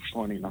really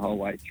disappointing the whole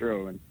way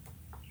through, and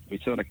we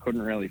sort of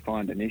couldn't really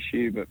find an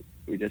issue, but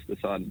we just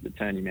decided to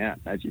turn him out.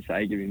 As you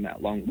say, give him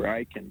that long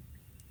break, and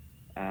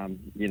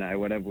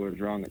whatever was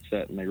wrong, it's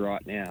certainly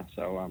right now.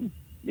 So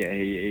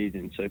he's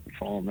in super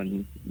form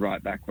and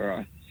right back where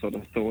I sort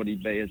of thought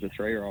he'd be as a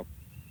 3-year-old.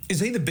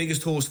 Is he the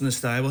biggest horse in the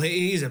stable?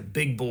 He is a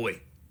big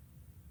boy.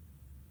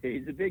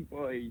 He's a big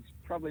boy. He's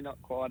probably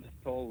not quite as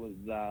tall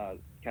as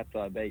Cat's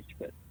Eye Beach,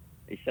 but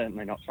he's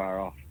certainly not far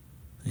off.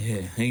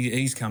 Yeah,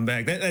 he's come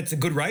back. That's a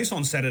good race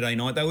on Saturday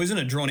night, though, isn't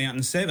it? Drawn out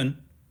in 7.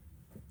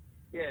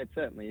 Yeah, it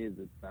certainly is.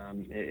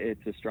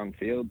 It's a strong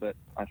field, but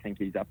I think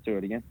he's up to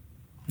it again.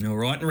 All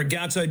right. And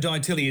Ragazzo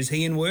Ditilli, is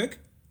he in work?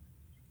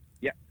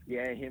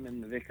 Yeah, him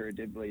and the Vicar of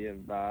Dibley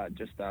have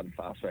just started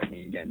fast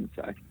racing again,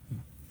 so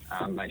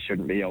they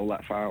shouldn't be all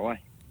that far away.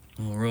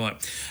 All right.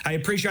 Hey,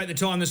 appreciate the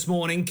time this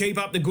morning. Keep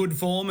up the good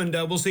form, and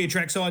we'll see you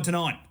trackside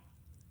tonight.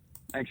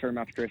 Thanks very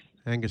much, Chris.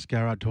 Angus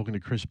Garrard talking to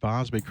Chris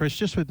Barsby. Chris,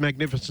 just with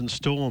Magnificent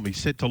Storm, he's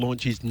set to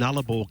launch his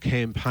Nullarbor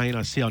campaign,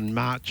 I see, on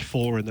March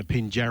 4 in the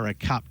Pinjarra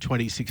Cup,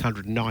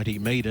 2,690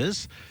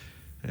 metres.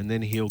 And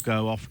then he'll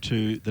go off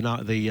to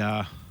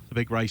the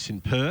big race in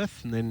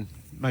Perth, and then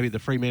maybe the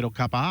Fremantle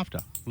Cup after,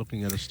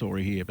 looking at a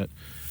story here. But,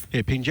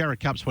 yeah, Pinjarra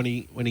Cup's when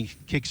he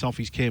kicks off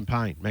his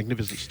campaign.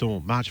 Magnificent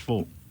Storm, March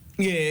 4.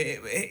 Yeah,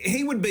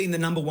 he would be the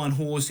number 1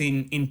 horse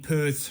in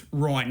Perth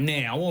right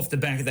now, off the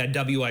back of that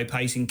WA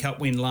Pacing Cup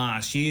win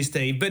last year,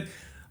 Steve. But,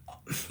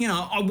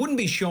 I wouldn't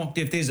be shocked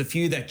if there's a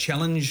few that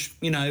challenge,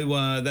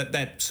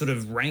 that sort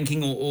of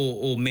ranking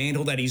or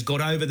mantle that he's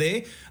got over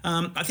there.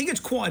 I think it's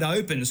quite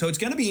open, so it's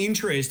going to be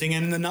interesting,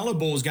 and the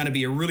Nullarbor is going to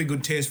be a really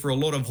good test for a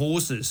lot of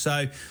horses.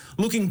 So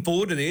looking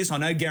forward to this. I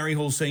know Gary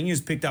Hall Sr.'s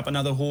picked up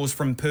another horse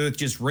from Perth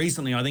just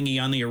recently. I think he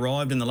only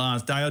arrived in the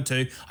last day or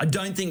two. I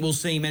don't think we'll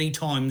see him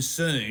anytime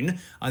soon.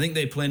 I think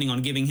they're planning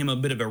on giving him a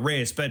bit of a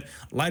rest. But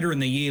later in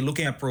the year, look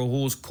out for a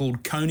horse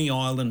called Coney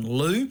Island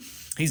Lou.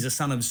 He's the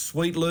son of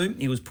Sweet Lou.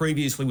 He was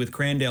previously with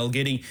Crandall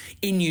Getty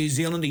in New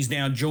Zealand. He's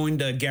now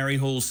joined Gary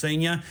Hall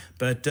Sr.,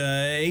 but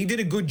he did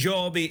a good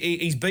job.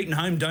 He's beaten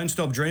home Don't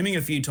Stop Dreaming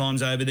a few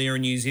times over there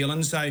in New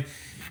Zealand. So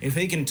if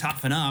he can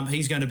toughen up,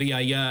 he's going to be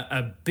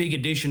a big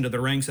addition to the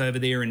ranks over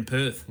there in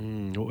Perth.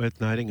 Worth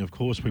noting, of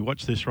course, we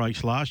watched this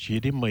race last year,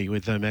 didn't we,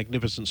 with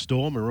Magnificent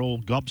Storm. We were all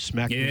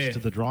gobsmacked as to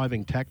the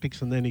driving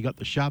tactics, and then he got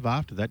the shove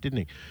after that, didn't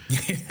he?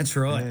 Yeah, that's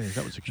right. Yeah,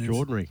 that was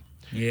extraordinary.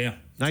 Yeah.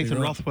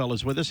 Nathan Rothwell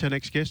is with us, our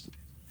next guest.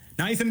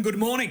 Nathan, good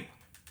morning.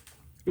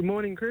 Good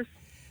morning, Chris.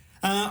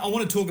 I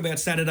want to talk about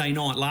Saturday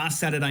night, last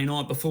Saturday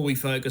night, before we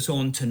focus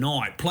on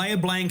tonight. Playa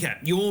Blanca,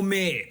 your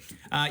mare.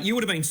 You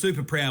would have been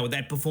super proud with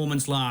that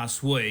performance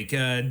last week.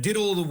 Did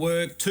all the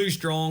work, too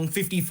strong,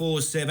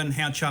 54-7.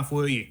 How chuffed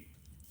were you?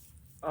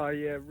 Oh,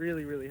 yeah,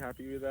 really, really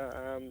happy with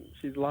her.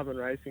 She's loving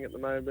racing at the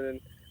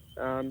moment,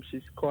 and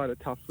she's quite a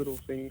tough little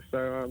thing.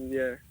 So,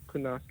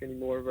 couldn't ask any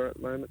more of her at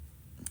the moment.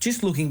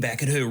 Just looking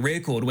back at her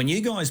record, when you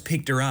guys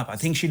picked her up, I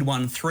think she'd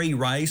won 3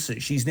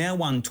 races. She's now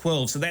won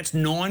 12, so that's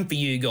 9 for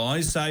you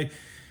guys. So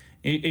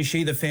is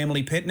she the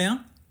family pet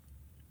now?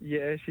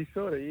 Yeah, she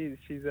sort of is.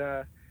 She's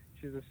a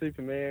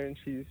super mare, and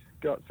she's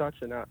got such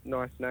a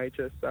nice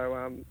nature.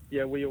 So,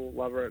 yeah, we all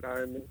love her at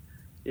home. And,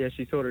 yeah,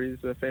 she sort of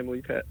is a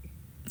family pet.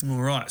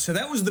 All right. So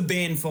that was the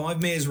Band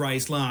 5 mares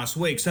race last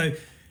week. So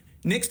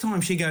next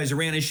time she goes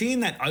around, is she in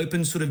that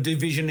open sort of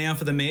division now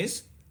for the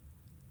mares?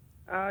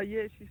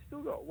 Yeah, she's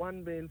still got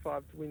one Band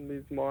 5 to win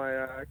with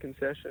my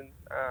concession.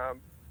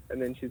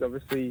 And then she's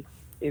obviously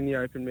in the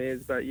open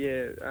mares. But,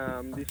 yeah,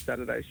 this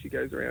Saturday she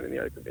goes around in the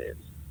open mares.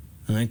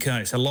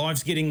 Okay, so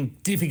life's getting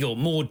difficult,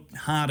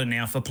 harder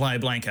now for Playa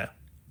Blanca.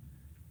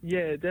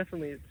 Yeah,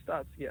 definitely. It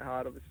starts to get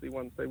hard, obviously,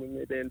 once they win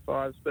their Band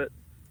 5s. But,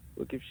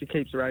 look, if she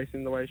keeps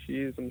racing the way she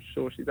is, I'm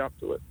sure she's up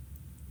to it.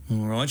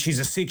 All right, she's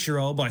a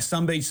 6-year-old by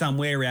some beach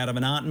somewhere out of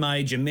an Aunt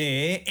Major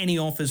mare. Any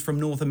offers from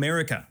North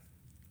America?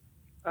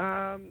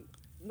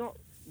 Not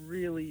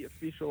really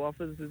official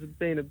offers. There's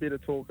been a bit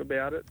of talk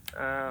about it,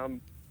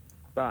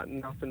 but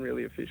nothing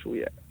really official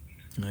yet.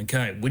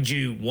 Okay, would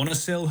you want to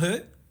sell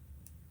her?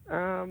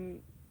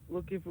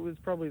 Look, if it was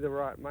probably the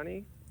right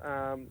money,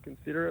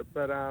 consider it.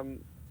 But,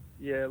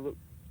 yeah, look,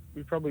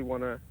 we probably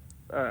want her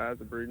as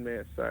a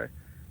broodmare. So,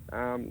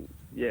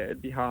 yeah,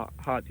 it'd be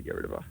hard to get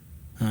rid of her.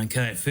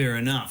 Okay, fair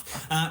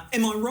enough.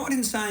 Am I right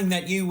in saying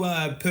that you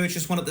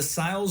purchased one at the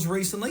sales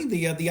recently,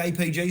 the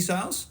APG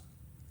sales?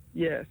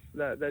 Yes,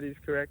 that is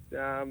correct.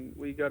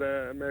 We got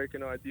an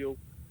American Ideal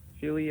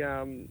filly.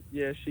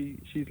 Yeah,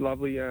 she's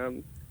lovely.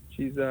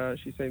 She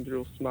seems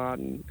real smart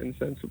and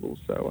sensible.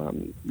 So,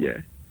 yeah,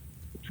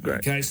 it's great.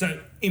 Okay, so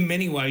in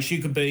many ways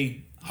she could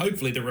be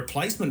hopefully the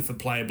replacement for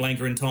Playa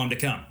Blanca in time to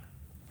come.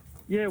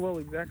 Yeah, well,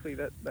 exactly.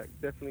 That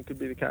definitely could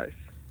be the case.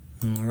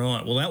 All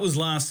right. Well, that was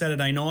last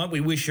Saturday night.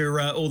 We wish her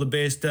all the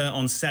best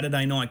on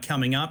Saturday night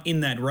coming up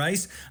in that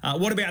race.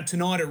 What about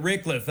tonight at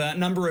Redcliffe?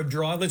 Number of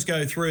drive. Let's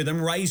go through them.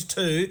 Race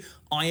 2,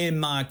 I Am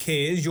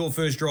Marquez. Your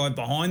first drive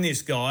behind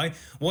this guy.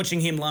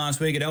 Watching him last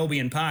week at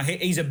Albion Park.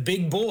 He's a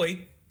big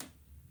boy.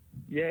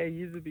 Yeah,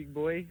 he is a big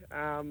boy.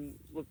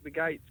 Look, the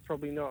gate's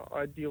probably not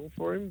ideal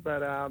for him,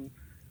 but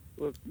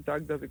look,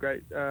 Doug does a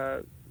great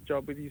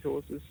job with his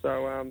horses.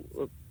 So,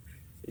 look,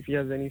 if he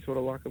has any sort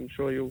of luck, I'm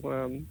sure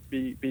he'll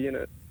be in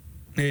it.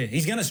 Yeah,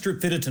 he's going to strip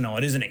fitter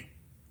tonight, isn't he?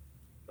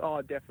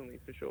 Oh, definitely,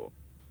 for sure.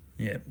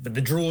 Yeah, but the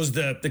draw's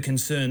the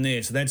concern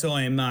there. So that's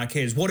I Am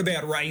Marquez. What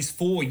about race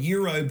 4,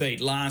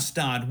 Eurobeat, last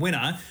start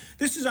winner?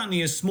 This is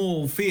only a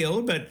small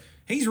field, but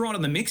he's right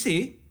in the mix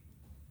here.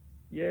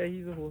 Yeah,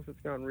 he's a horse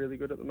that's going really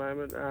good at the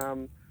moment.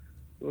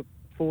 Look,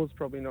 4's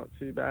probably not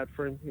too bad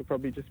for him. He'll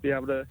probably just be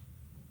able to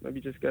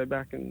maybe just go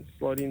back and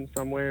slot in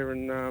somewhere,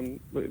 and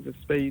with the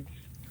speed's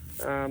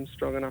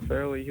strong enough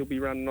early, he'll be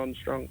running on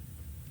strong.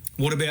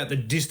 What about the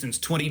distance,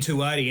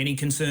 22.80? Any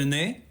concern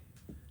there?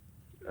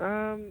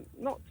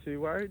 Not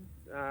too worried.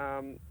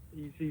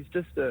 He's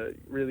just a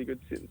really good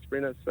sitting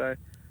sprinter, so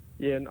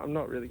yeah, I'm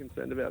not really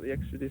concerned about the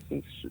extra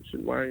distance.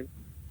 Shouldn't worry him.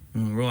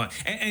 All right.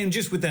 And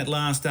just with that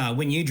last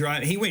when you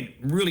drove, he went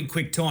really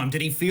quick time.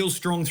 Did he feel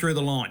strong through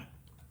the line?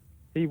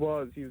 He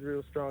was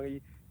real strong.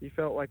 He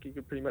felt like he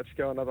could pretty much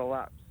go another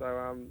lap.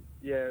 So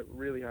yeah,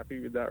 really happy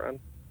with that run.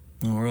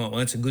 All right, well,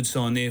 that's a good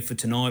sign there for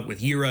tonight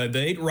with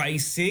Eurobeat.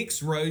 Race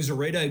 6,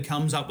 Rosarito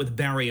comes up with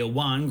Barrier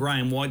 1.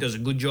 Graham White does a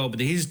good job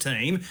with his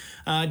team.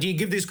 Do you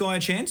give this guy a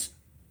chance?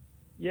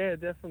 Yeah,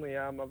 definitely.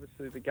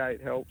 Obviously, the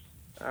gate helps.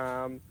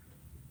 And,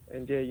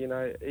 yeah, you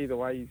know, either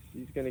way,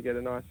 he's going to get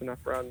a nice enough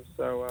run.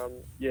 So,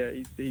 yeah,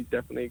 he's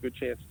definitely a good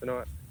chance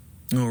tonight.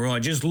 All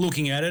right, just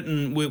looking at it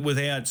and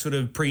without sort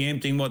of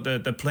preempting what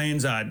the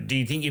plans are, do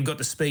you think you've got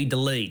the speed to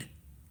lead?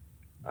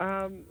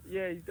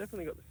 Yeah, he's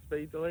definitely got the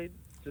speed to lead.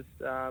 Just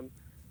have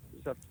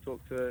to talk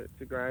to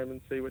Graham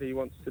and see what he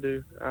wants to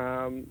do.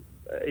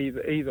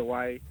 Either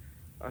way,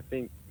 I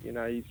think, you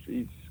know,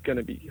 he's going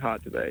to be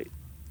hard to beat.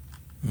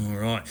 All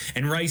right.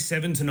 And race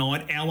 7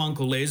 tonight, Our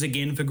Uncle Les,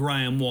 again for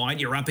Graham White.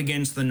 You're up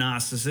against the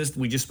Narcissist.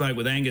 We just spoke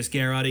with Angus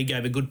Garrard. He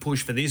gave a good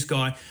push for this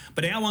guy.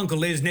 But Our Uncle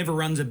Les never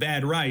runs a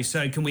bad race,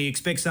 so can we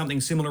expect something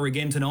similar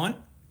again tonight?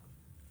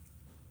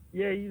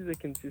 Yeah, he's a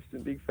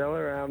consistent big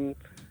fella.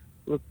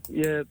 Look,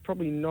 yeah,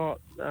 probably not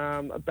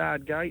a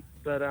bad gate,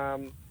 but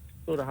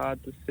sort of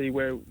hard to see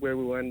where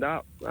we'll end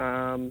up.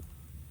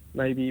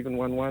 Maybe even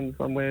 1-1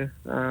 somewhere,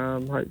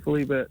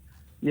 hopefully. But,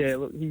 yeah,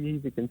 look,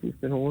 he's a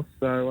consistent horse,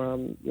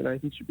 so, you know,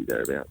 he should be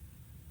thereabouts.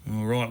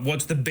 All right.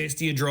 What's the best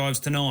of your drives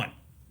tonight?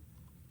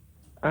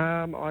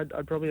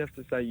 I'd probably have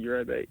to say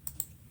Eurobeat.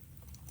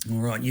 All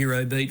right,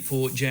 Eurobeat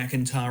for Jack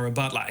and Tara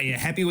Butler. Are you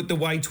happy with the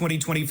way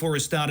 2024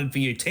 has started for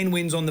you? 10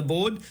 wins on the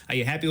board. Are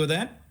you happy with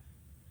that?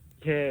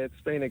 Yeah, it's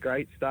been a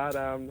great start.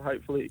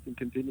 Hopefully it can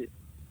continue.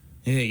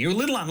 Yeah, you're a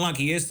little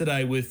unlucky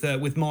yesterday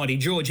with Mighty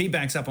George. He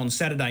backs up on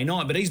Saturday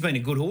night, but he's been a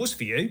good horse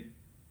for you.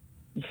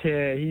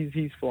 Yeah,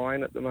 he's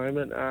flying at the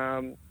moment.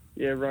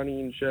 Yeah, Ronnie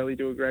and Shirley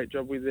do a great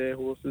job with their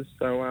horses,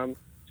 so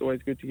it's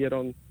always good to get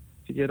on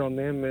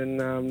them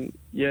and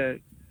yeah,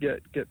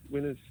 get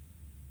winners.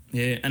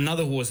 Yeah,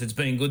 another horse that's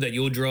been good that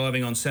you're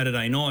driving on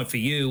Saturday night for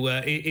you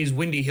is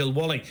Windy Hill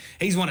Wally.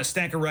 He's won a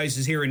stack of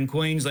races here in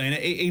Queensland.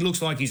 He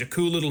looks like he's a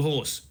cool little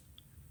horse.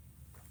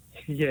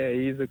 Yeah,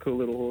 he is a cool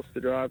little horse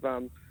to drive. I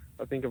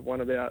think I've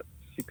won about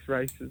 6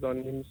 races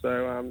on him.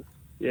 So,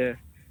 yeah,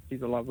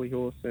 he's a lovely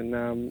horse.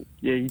 And,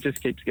 yeah, he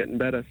just keeps getting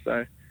better.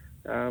 So,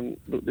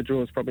 look, the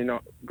draw's probably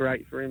not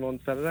great for him on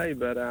Saturday.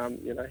 But,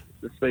 you know, if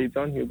the speed's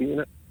on, he'll be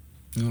in it.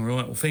 All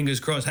right, well, fingers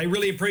crossed. Hey,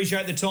 really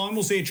appreciate the time.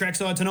 We'll see you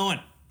trackside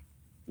tonight.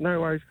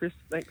 No worries, Chris.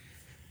 Thanks.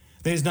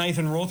 There's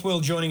Nathan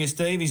Rothwell joining us,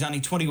 Steve. He's only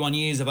 21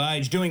 years of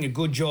age, doing a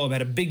good job.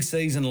 Had a big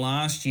season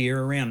last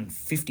year, around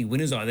 50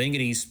 winners, I think.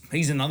 And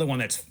he's another one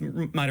that's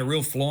made a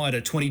real fly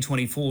to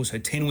 2024. So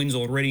 10 wins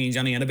already. He's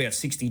only had about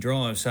 60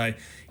 drives. So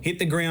hit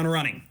the ground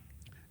running.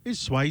 Is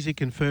Swayze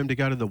confirmed to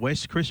go to the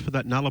West, Chris, for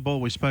that Nullarbor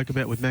we spoke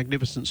about with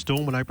Magnificent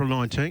Storm on April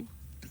 19?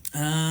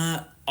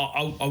 I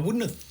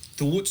wouldn't have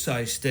thought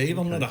so, Steve.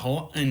 Okay. I'm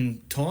not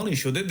entirely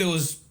sure. There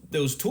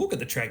was talk at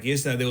the track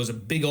yesterday. There was a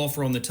big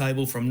offer on the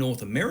table from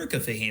North America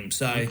for him.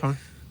 So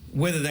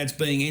whether that's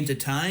being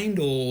entertained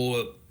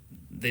or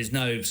there's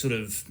no sort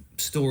of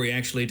story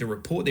actually to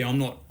report there, I'm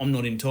not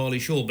entirely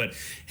sure. But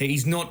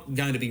he's not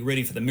going to be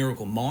ready for the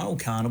Miracle Mile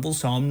Carnival,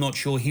 so I'm not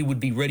sure he would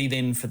be ready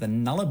then for the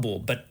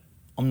Nullarbor. But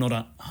I'm not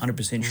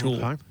 100% sure.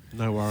 Okay.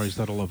 No worries.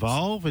 That'll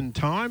evolve in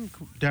time.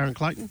 Darren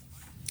Clayton.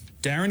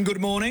 Darren, good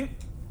morning.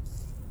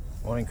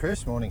 Morning,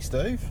 Chris. Morning,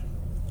 Steve.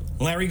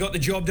 Larry got the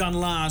job done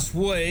last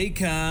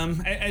week.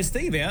 As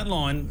Steve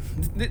outlined,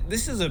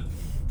 this is a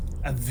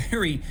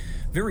very,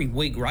 very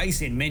weak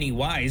race in many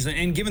ways.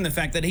 And given the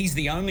fact that he's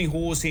the only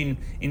horse in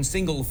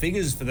single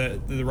figures for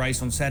the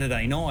race on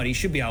Saturday night, he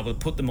should be able to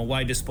put them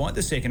away despite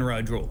the second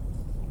row draw.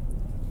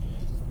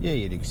 Yeah,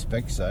 you'd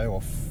expect so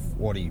off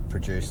what he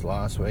produced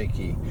last week.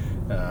 He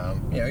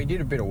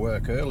did a bit of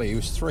work early. He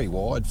was 3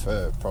 wide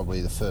for probably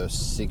the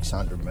first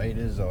 600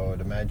 metres, I would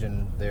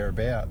imagine,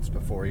 thereabouts,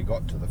 before he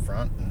got to the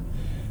front.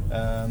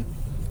 And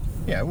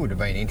it would have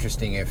been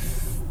interesting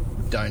if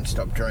Don't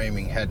Stop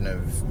Dreaming hadn't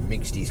have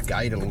mixed his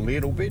gait a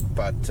little bit,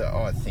 but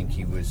I think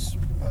he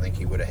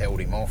would have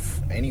held him off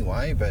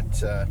anyway.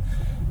 But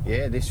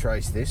this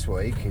race this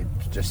week, it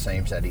just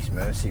seems at his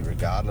mercy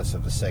regardless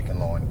of the second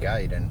line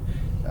gate. And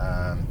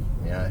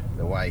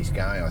the way he's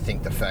going, I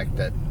think the fact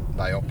that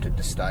they opted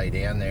to stay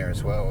down there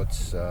as well,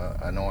 it's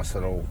a nice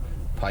little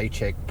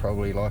paycheck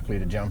probably likely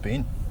to jump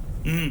in.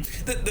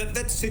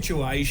 That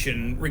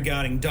situation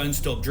regarding Don't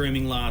Stop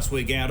Dreaming last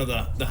week out of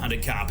the Hunter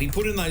Cup, he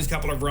put in those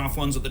couple of rough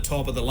ones at the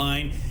top of the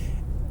lane,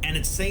 and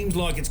it seems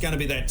like it's going to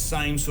be that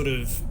same sort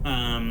of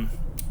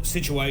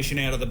situation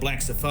out of the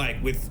Blacks of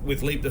Fate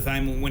with Leap to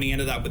Fame when he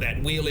ended up with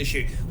that wheel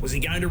issue. Was he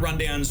going to run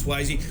down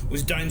Swayze?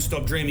 Was Don't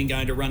Stop Dreaming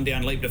going to run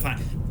down Leap to Fame?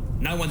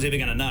 No one's ever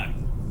going to know.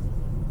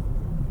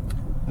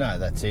 No,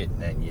 that's it,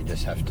 and you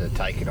just have to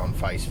take it on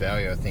face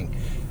value. I think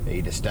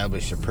he'd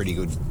established a pretty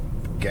good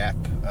gap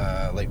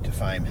Leap to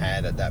Fame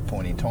had at that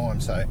point in time.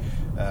 So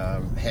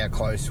how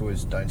close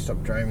was Don't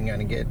Stop Dreaming going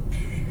to get?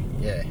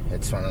 Yeah,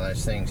 it's one of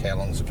those things. How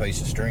long's a piece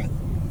of string?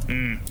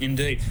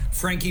 Indeed.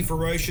 Frankie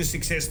Ferocious,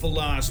 successful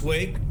last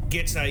week,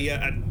 gets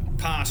a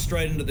pass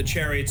straight into the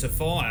Chariots of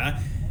Fire,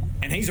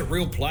 and he's a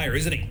real player,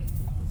 isn't he?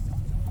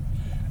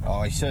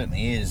 Oh, he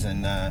certainly is,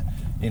 and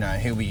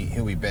he'll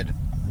be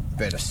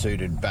better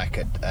suited back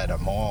at a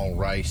mile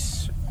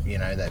race.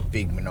 That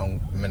big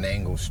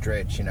Menangle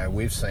stretch.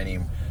 We've seen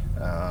him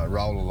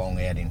roll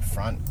along out in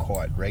front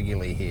quite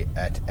regularly here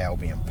at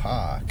Albion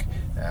Park.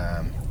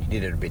 He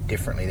did it a bit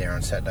differently there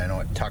on Saturday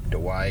night, tucked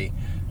away,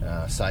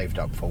 saved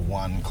up for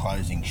one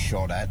closing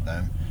shot at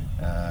them.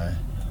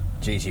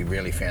 He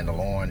really found the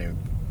line.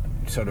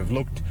 It sort of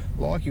looked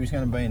like he was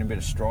going to be in a bit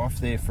of strife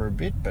there for a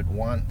bit, but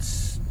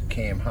once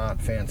Cam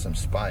Hart found some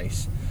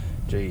space,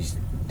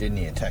 didn't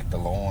he attack the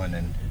line?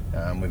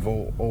 And we've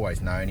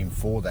always known him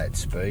for that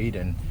speed,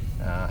 and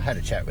had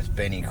a chat with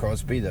Benny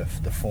Crosby, the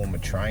former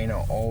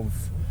trainer of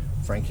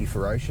Frankie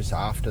Ferocious,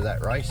 after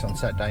that race on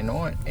Saturday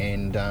night,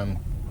 and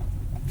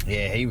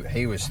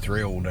he was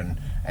thrilled,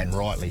 and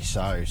rightly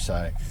so.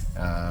 So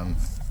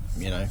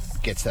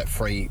gets that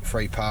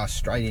free pass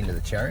straight into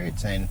the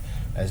Chariots, and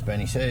as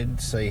Benny said,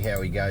 see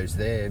how he goes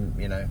there.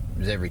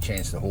 There's every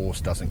chance the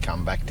horse doesn't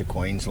come back to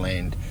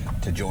Queensland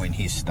to join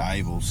his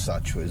stables.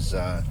 Such was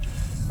how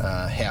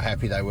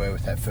happy they were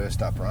with that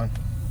first up run.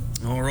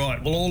 All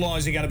right. Well, all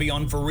eyes are going to be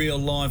on for real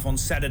life on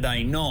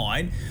Saturday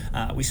night.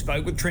 We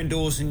spoke with Trent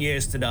Dawson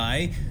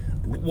yesterday.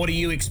 What are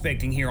you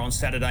expecting here on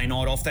Saturday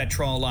night off that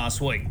trial last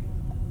week?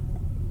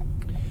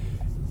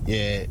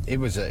 Yeah, it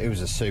was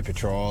a super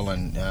trial,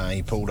 and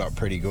he pulled up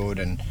pretty good,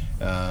 and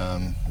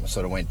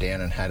sort of went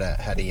down and had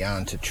a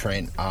yarn to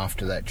Trent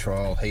after that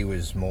trial. He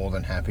was more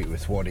than happy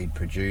with what he'd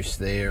produced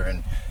there,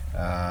 and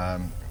I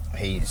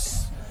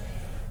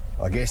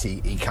guess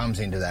he comes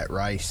into that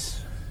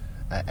race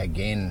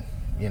again.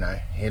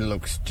 He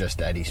looks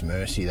just at his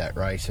mercy, that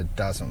race. It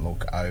doesn't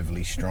look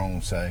overly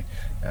strong, so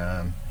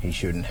he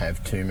shouldn't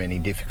have too many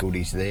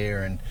difficulties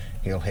there, and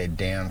he'll head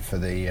down for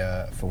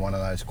one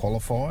of those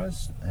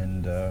qualifiers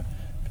and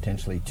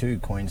potentially 2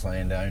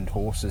 Queensland-owned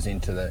horses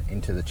into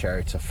the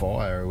Chariots of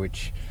Fire,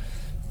 which,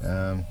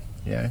 then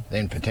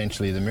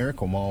potentially the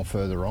Miracle Mile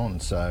further on.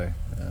 So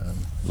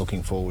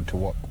looking forward to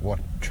what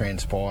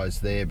transpires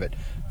there. But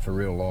for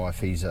real life,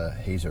 he's a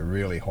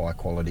really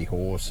high-quality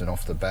horse, and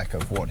off the back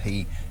of what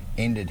he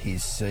ended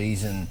his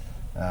season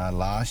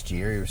last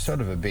year, he was sort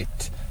of a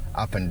bit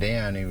up and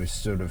down. He was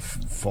sort of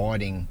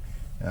fighting,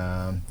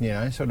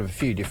 sort of a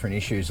few different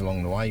issues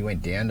along the way. He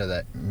went down to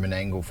that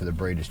Menangle for the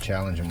Breeders'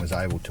 Challenge and was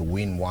able to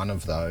win one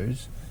of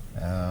those,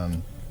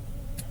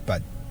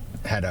 but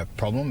had a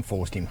problem,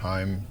 forced him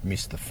home,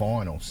 missed the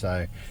final.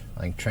 So I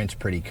think Trent's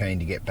pretty keen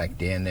to get back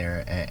down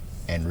there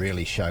and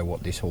really show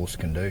what this horse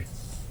can do.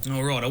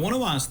 All right, I want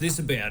to ask this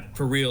about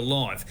For Real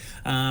Life.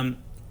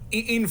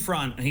 In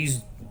front,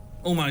 he's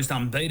almost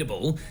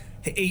unbeatable.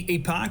 He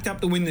parked up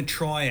to win the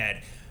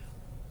Triad.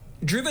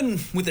 Driven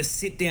with a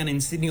sit-down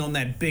in Sydney on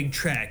that big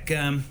track,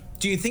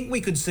 do you think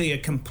we could see a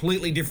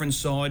completely different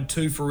side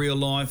to For Real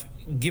Life,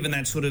 given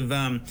that sort of,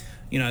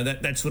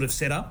 that sort of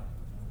setup?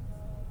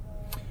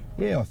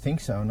 Yeah, I think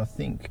so, and I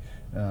think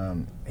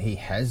he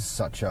has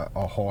such a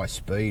high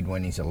speed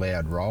when he's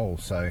allowed roll.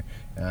 So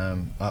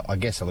I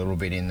guess a little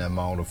bit in the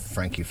mould of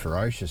Frankie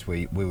Ferocious,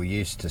 we were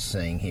used to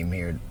seeing him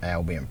here at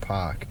Albion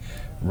Park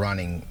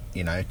running,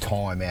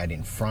 time out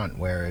in front,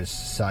 whereas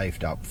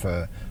saved up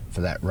for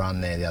that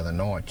run there the other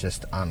night,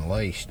 just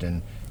unleashed.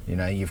 And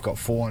you've got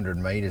 400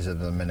 metres of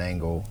the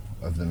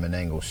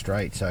Menangle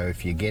Straight, so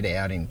if you get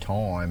out in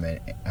time,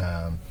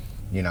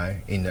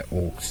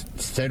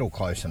 settle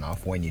close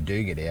enough when you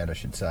do get out, I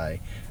should say,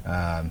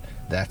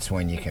 that's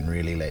when you can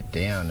really let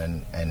down.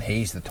 And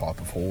he's the type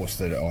of horse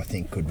that I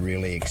think could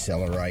really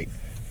accelerate,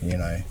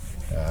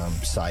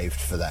 saved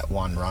for that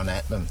one run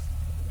at them.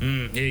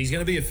 Yeah, he's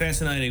going to be a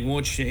fascinating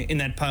watch in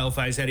that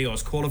paleface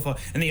Adios qualifier.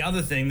 And the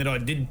other thing that I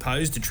did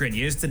pose to Trent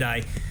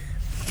yesterday,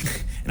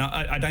 and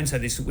I don't say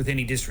this with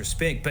any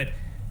disrespect, but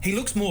he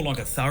looks more like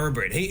a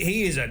thoroughbred.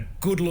 He is a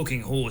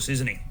good-looking horse,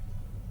 isn't he?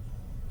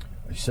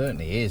 He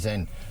certainly is,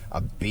 and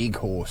a big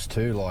horse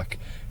too. Like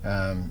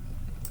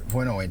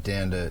when I went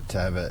down to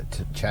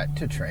chat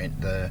to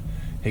Trent,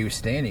 he was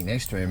standing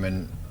next to him,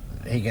 and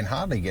he can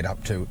hardly get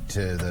up to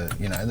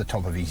the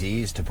top of his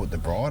ears to put the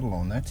bridle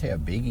on. That's how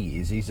big he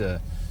is.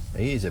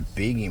 He is a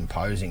big,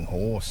 imposing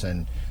horse,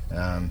 and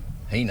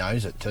he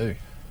knows it too.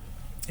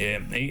 Yeah,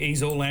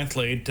 he's all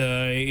athlete.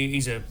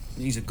 He's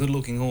a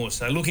good-looking horse.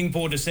 So looking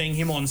forward to seeing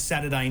him on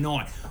Saturday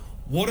night.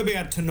 What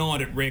about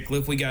tonight at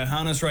Redcliffe? We go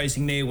harness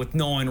racing there with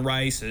 9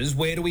 races.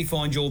 Where do we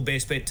find your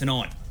best bet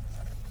tonight?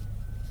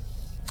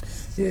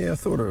 Yeah, I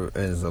thought it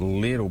was a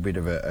little bit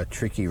of a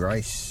tricky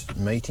race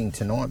meeting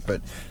tonight,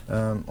 but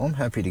I'm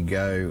happy to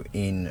go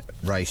in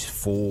race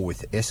 4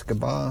 with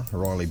Escobar,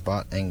 Riley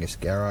Butt, Angus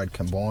Garrard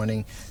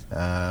combining.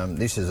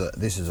 This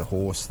is a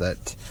horse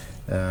that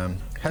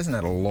hasn't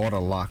had a lot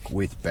of luck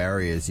with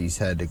barriers. He's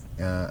had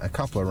a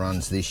couple of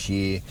runs this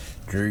year,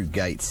 drew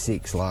gate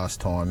 6 last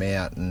time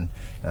out, and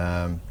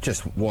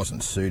just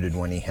wasn't suited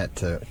when he had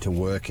to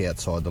work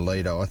outside the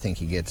leader. I think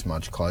he gets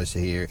much closer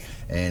here,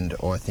 and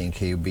I think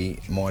he'll be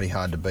mighty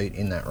hard to beat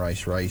in that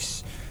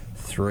race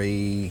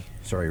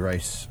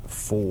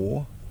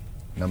 4,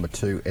 number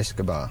 2,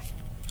 Escobar.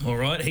 All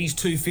right, he's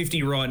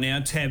 $250 right now,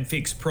 tab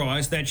fixed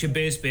price. That's your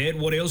best bet.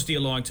 What else do you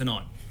like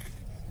tonight?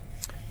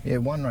 Yeah,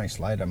 one race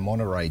later,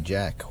 Monterey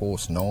Jack,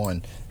 horse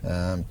 9,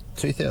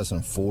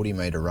 2,040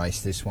 metre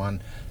race this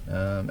one.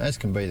 As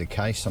can be the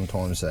case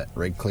sometimes at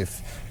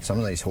Redcliffe, some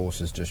of these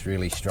horses just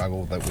really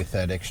struggle with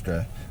that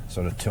extra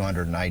sort of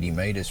 280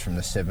 metres from the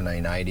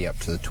 1780 up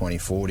to the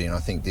 2040, and I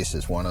think this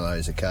is one of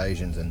those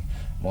occasions. And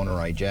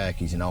Monterey Jack,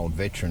 he's an old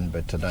veteran,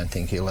 but I don't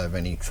think he'll have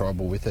any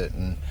trouble with it,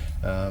 and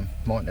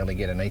might nearly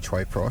get an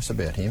each-way price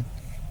about him.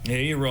 Yeah,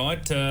 you're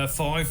right.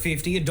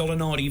 $5.50,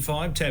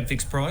 $1.95, tab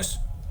fixed price.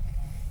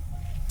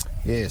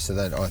 Yeah, so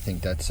I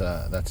think that's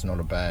not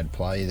a bad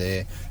play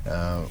there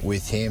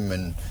with him,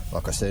 and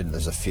like I said,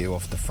 there's a few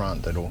off the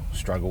front that'll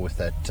struggle with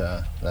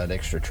that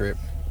extra trip.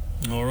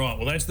 All right,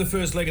 well that's the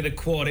first leg of the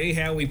quaddie.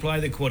 How we play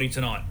the quaddie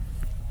tonight?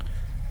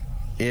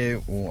 Yeah,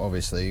 well,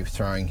 obviously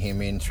throwing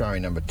him in,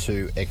 throwing number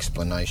 2,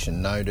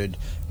 Explanation Noted.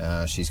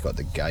 She's got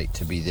the gate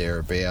to be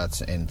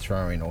thereabouts, and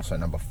throwing also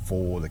number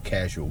 4, the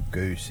Casual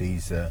Goose.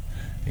 He's the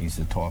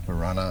type of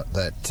runner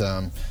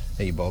that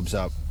he bobs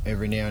up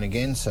every now and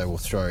again, so we'll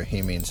throw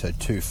him in. So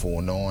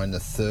 249.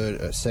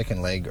 The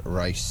second leg,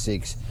 race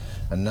 6,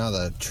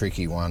 another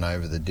tricky one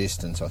over the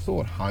distance. I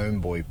thought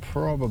Homeboy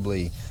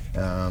probably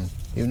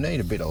he'll need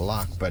a bit of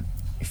luck, but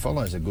he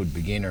follows a good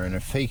beginner, and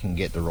if he can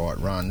get the right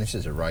run, this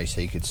is a race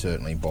he could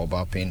certainly bob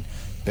up in.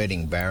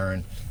 Betting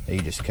Baron, he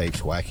just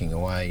keeps whacking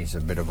away. He's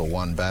a bit of a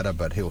one batter,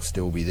 but he'll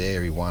still be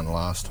there. He won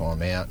last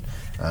time out.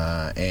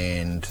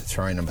 And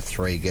throwing number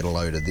 3, Get a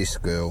Load of This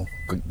Girl,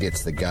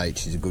 gets the gate.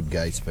 She's a good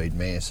gate speed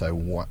mare.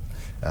 So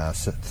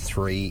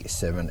 3,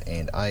 7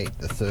 and 8.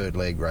 The third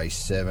leg, race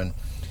 7.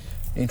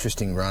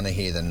 Interesting runner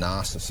here, the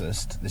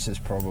Narcissist. This is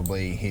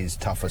probably his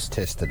toughest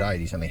test to date.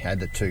 He's only had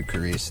the 2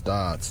 career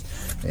starts,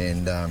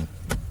 and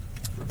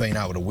been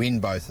able to win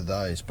both of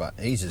those, but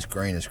he's as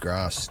green as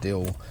grass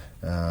still.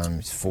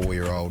 He's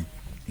 4-year-old.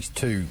 He's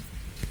two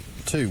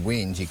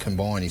wins. You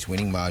combine his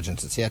winning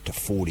margins, it's out to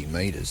 40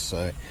 metres.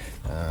 So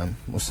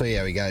we'll see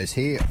how he goes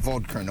here.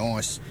 Vodka and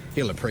Ice,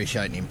 he'll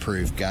appreciate an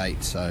improved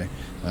gate. So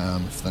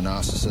if the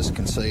narcissist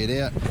can see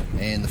it out.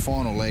 And the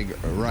final leg,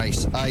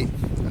 race 8,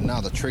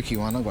 another tricky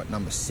one. I've got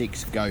number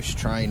 6, Ghost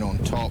Train on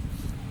top.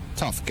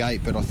 Tough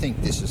gate, but I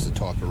think this is the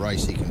type of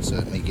race he can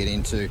certainly get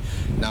into.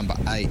 Number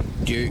 8,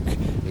 Duke,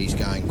 he's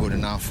going good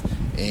enough.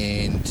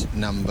 And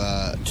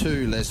number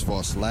 2, Les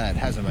Vos Lad,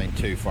 hasn't been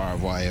too far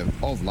away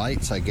of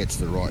late, so gets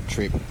the right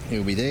trip.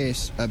 He'll be there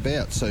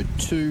about. So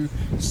 2,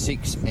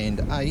 6 and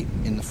 8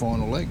 in the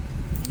final leg.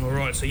 All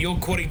right, so your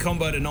quaddy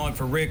combo tonight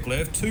for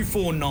Redcliffe, 2,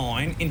 4,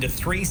 9 into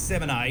 3,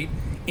 7, 8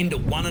 into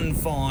 1 and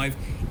 5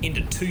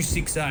 into 2,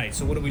 6, 8.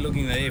 So what are we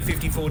looking at there?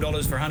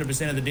 $54 for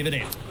 100% of the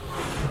dividend.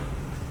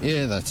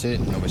 Yeah, that's it.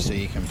 And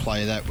obviously you can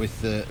play that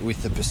with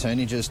the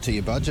percentages to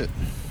your budget.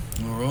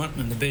 All right,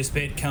 and the best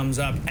bet comes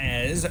up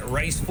as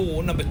race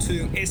 4, number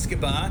 2,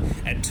 Escobar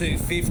at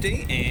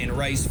 $2.50, and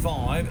race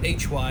 5,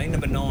 each way,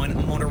 number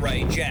 9,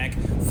 Monterey Jack,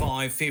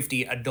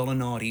 $5.50,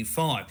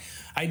 $1.95.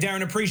 Hey,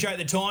 Darren, appreciate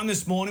the time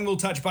this morning. We'll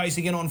touch base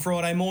again on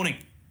Friday morning.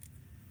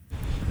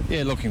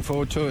 Yeah, looking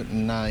forward to it,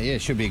 and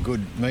it should be a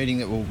good meeting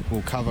that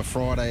we'll cover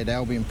Friday at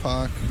Albion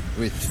Park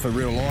for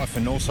real life,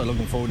 and also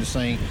looking forward to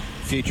seeing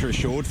Future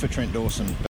Assured for Trent Dawson.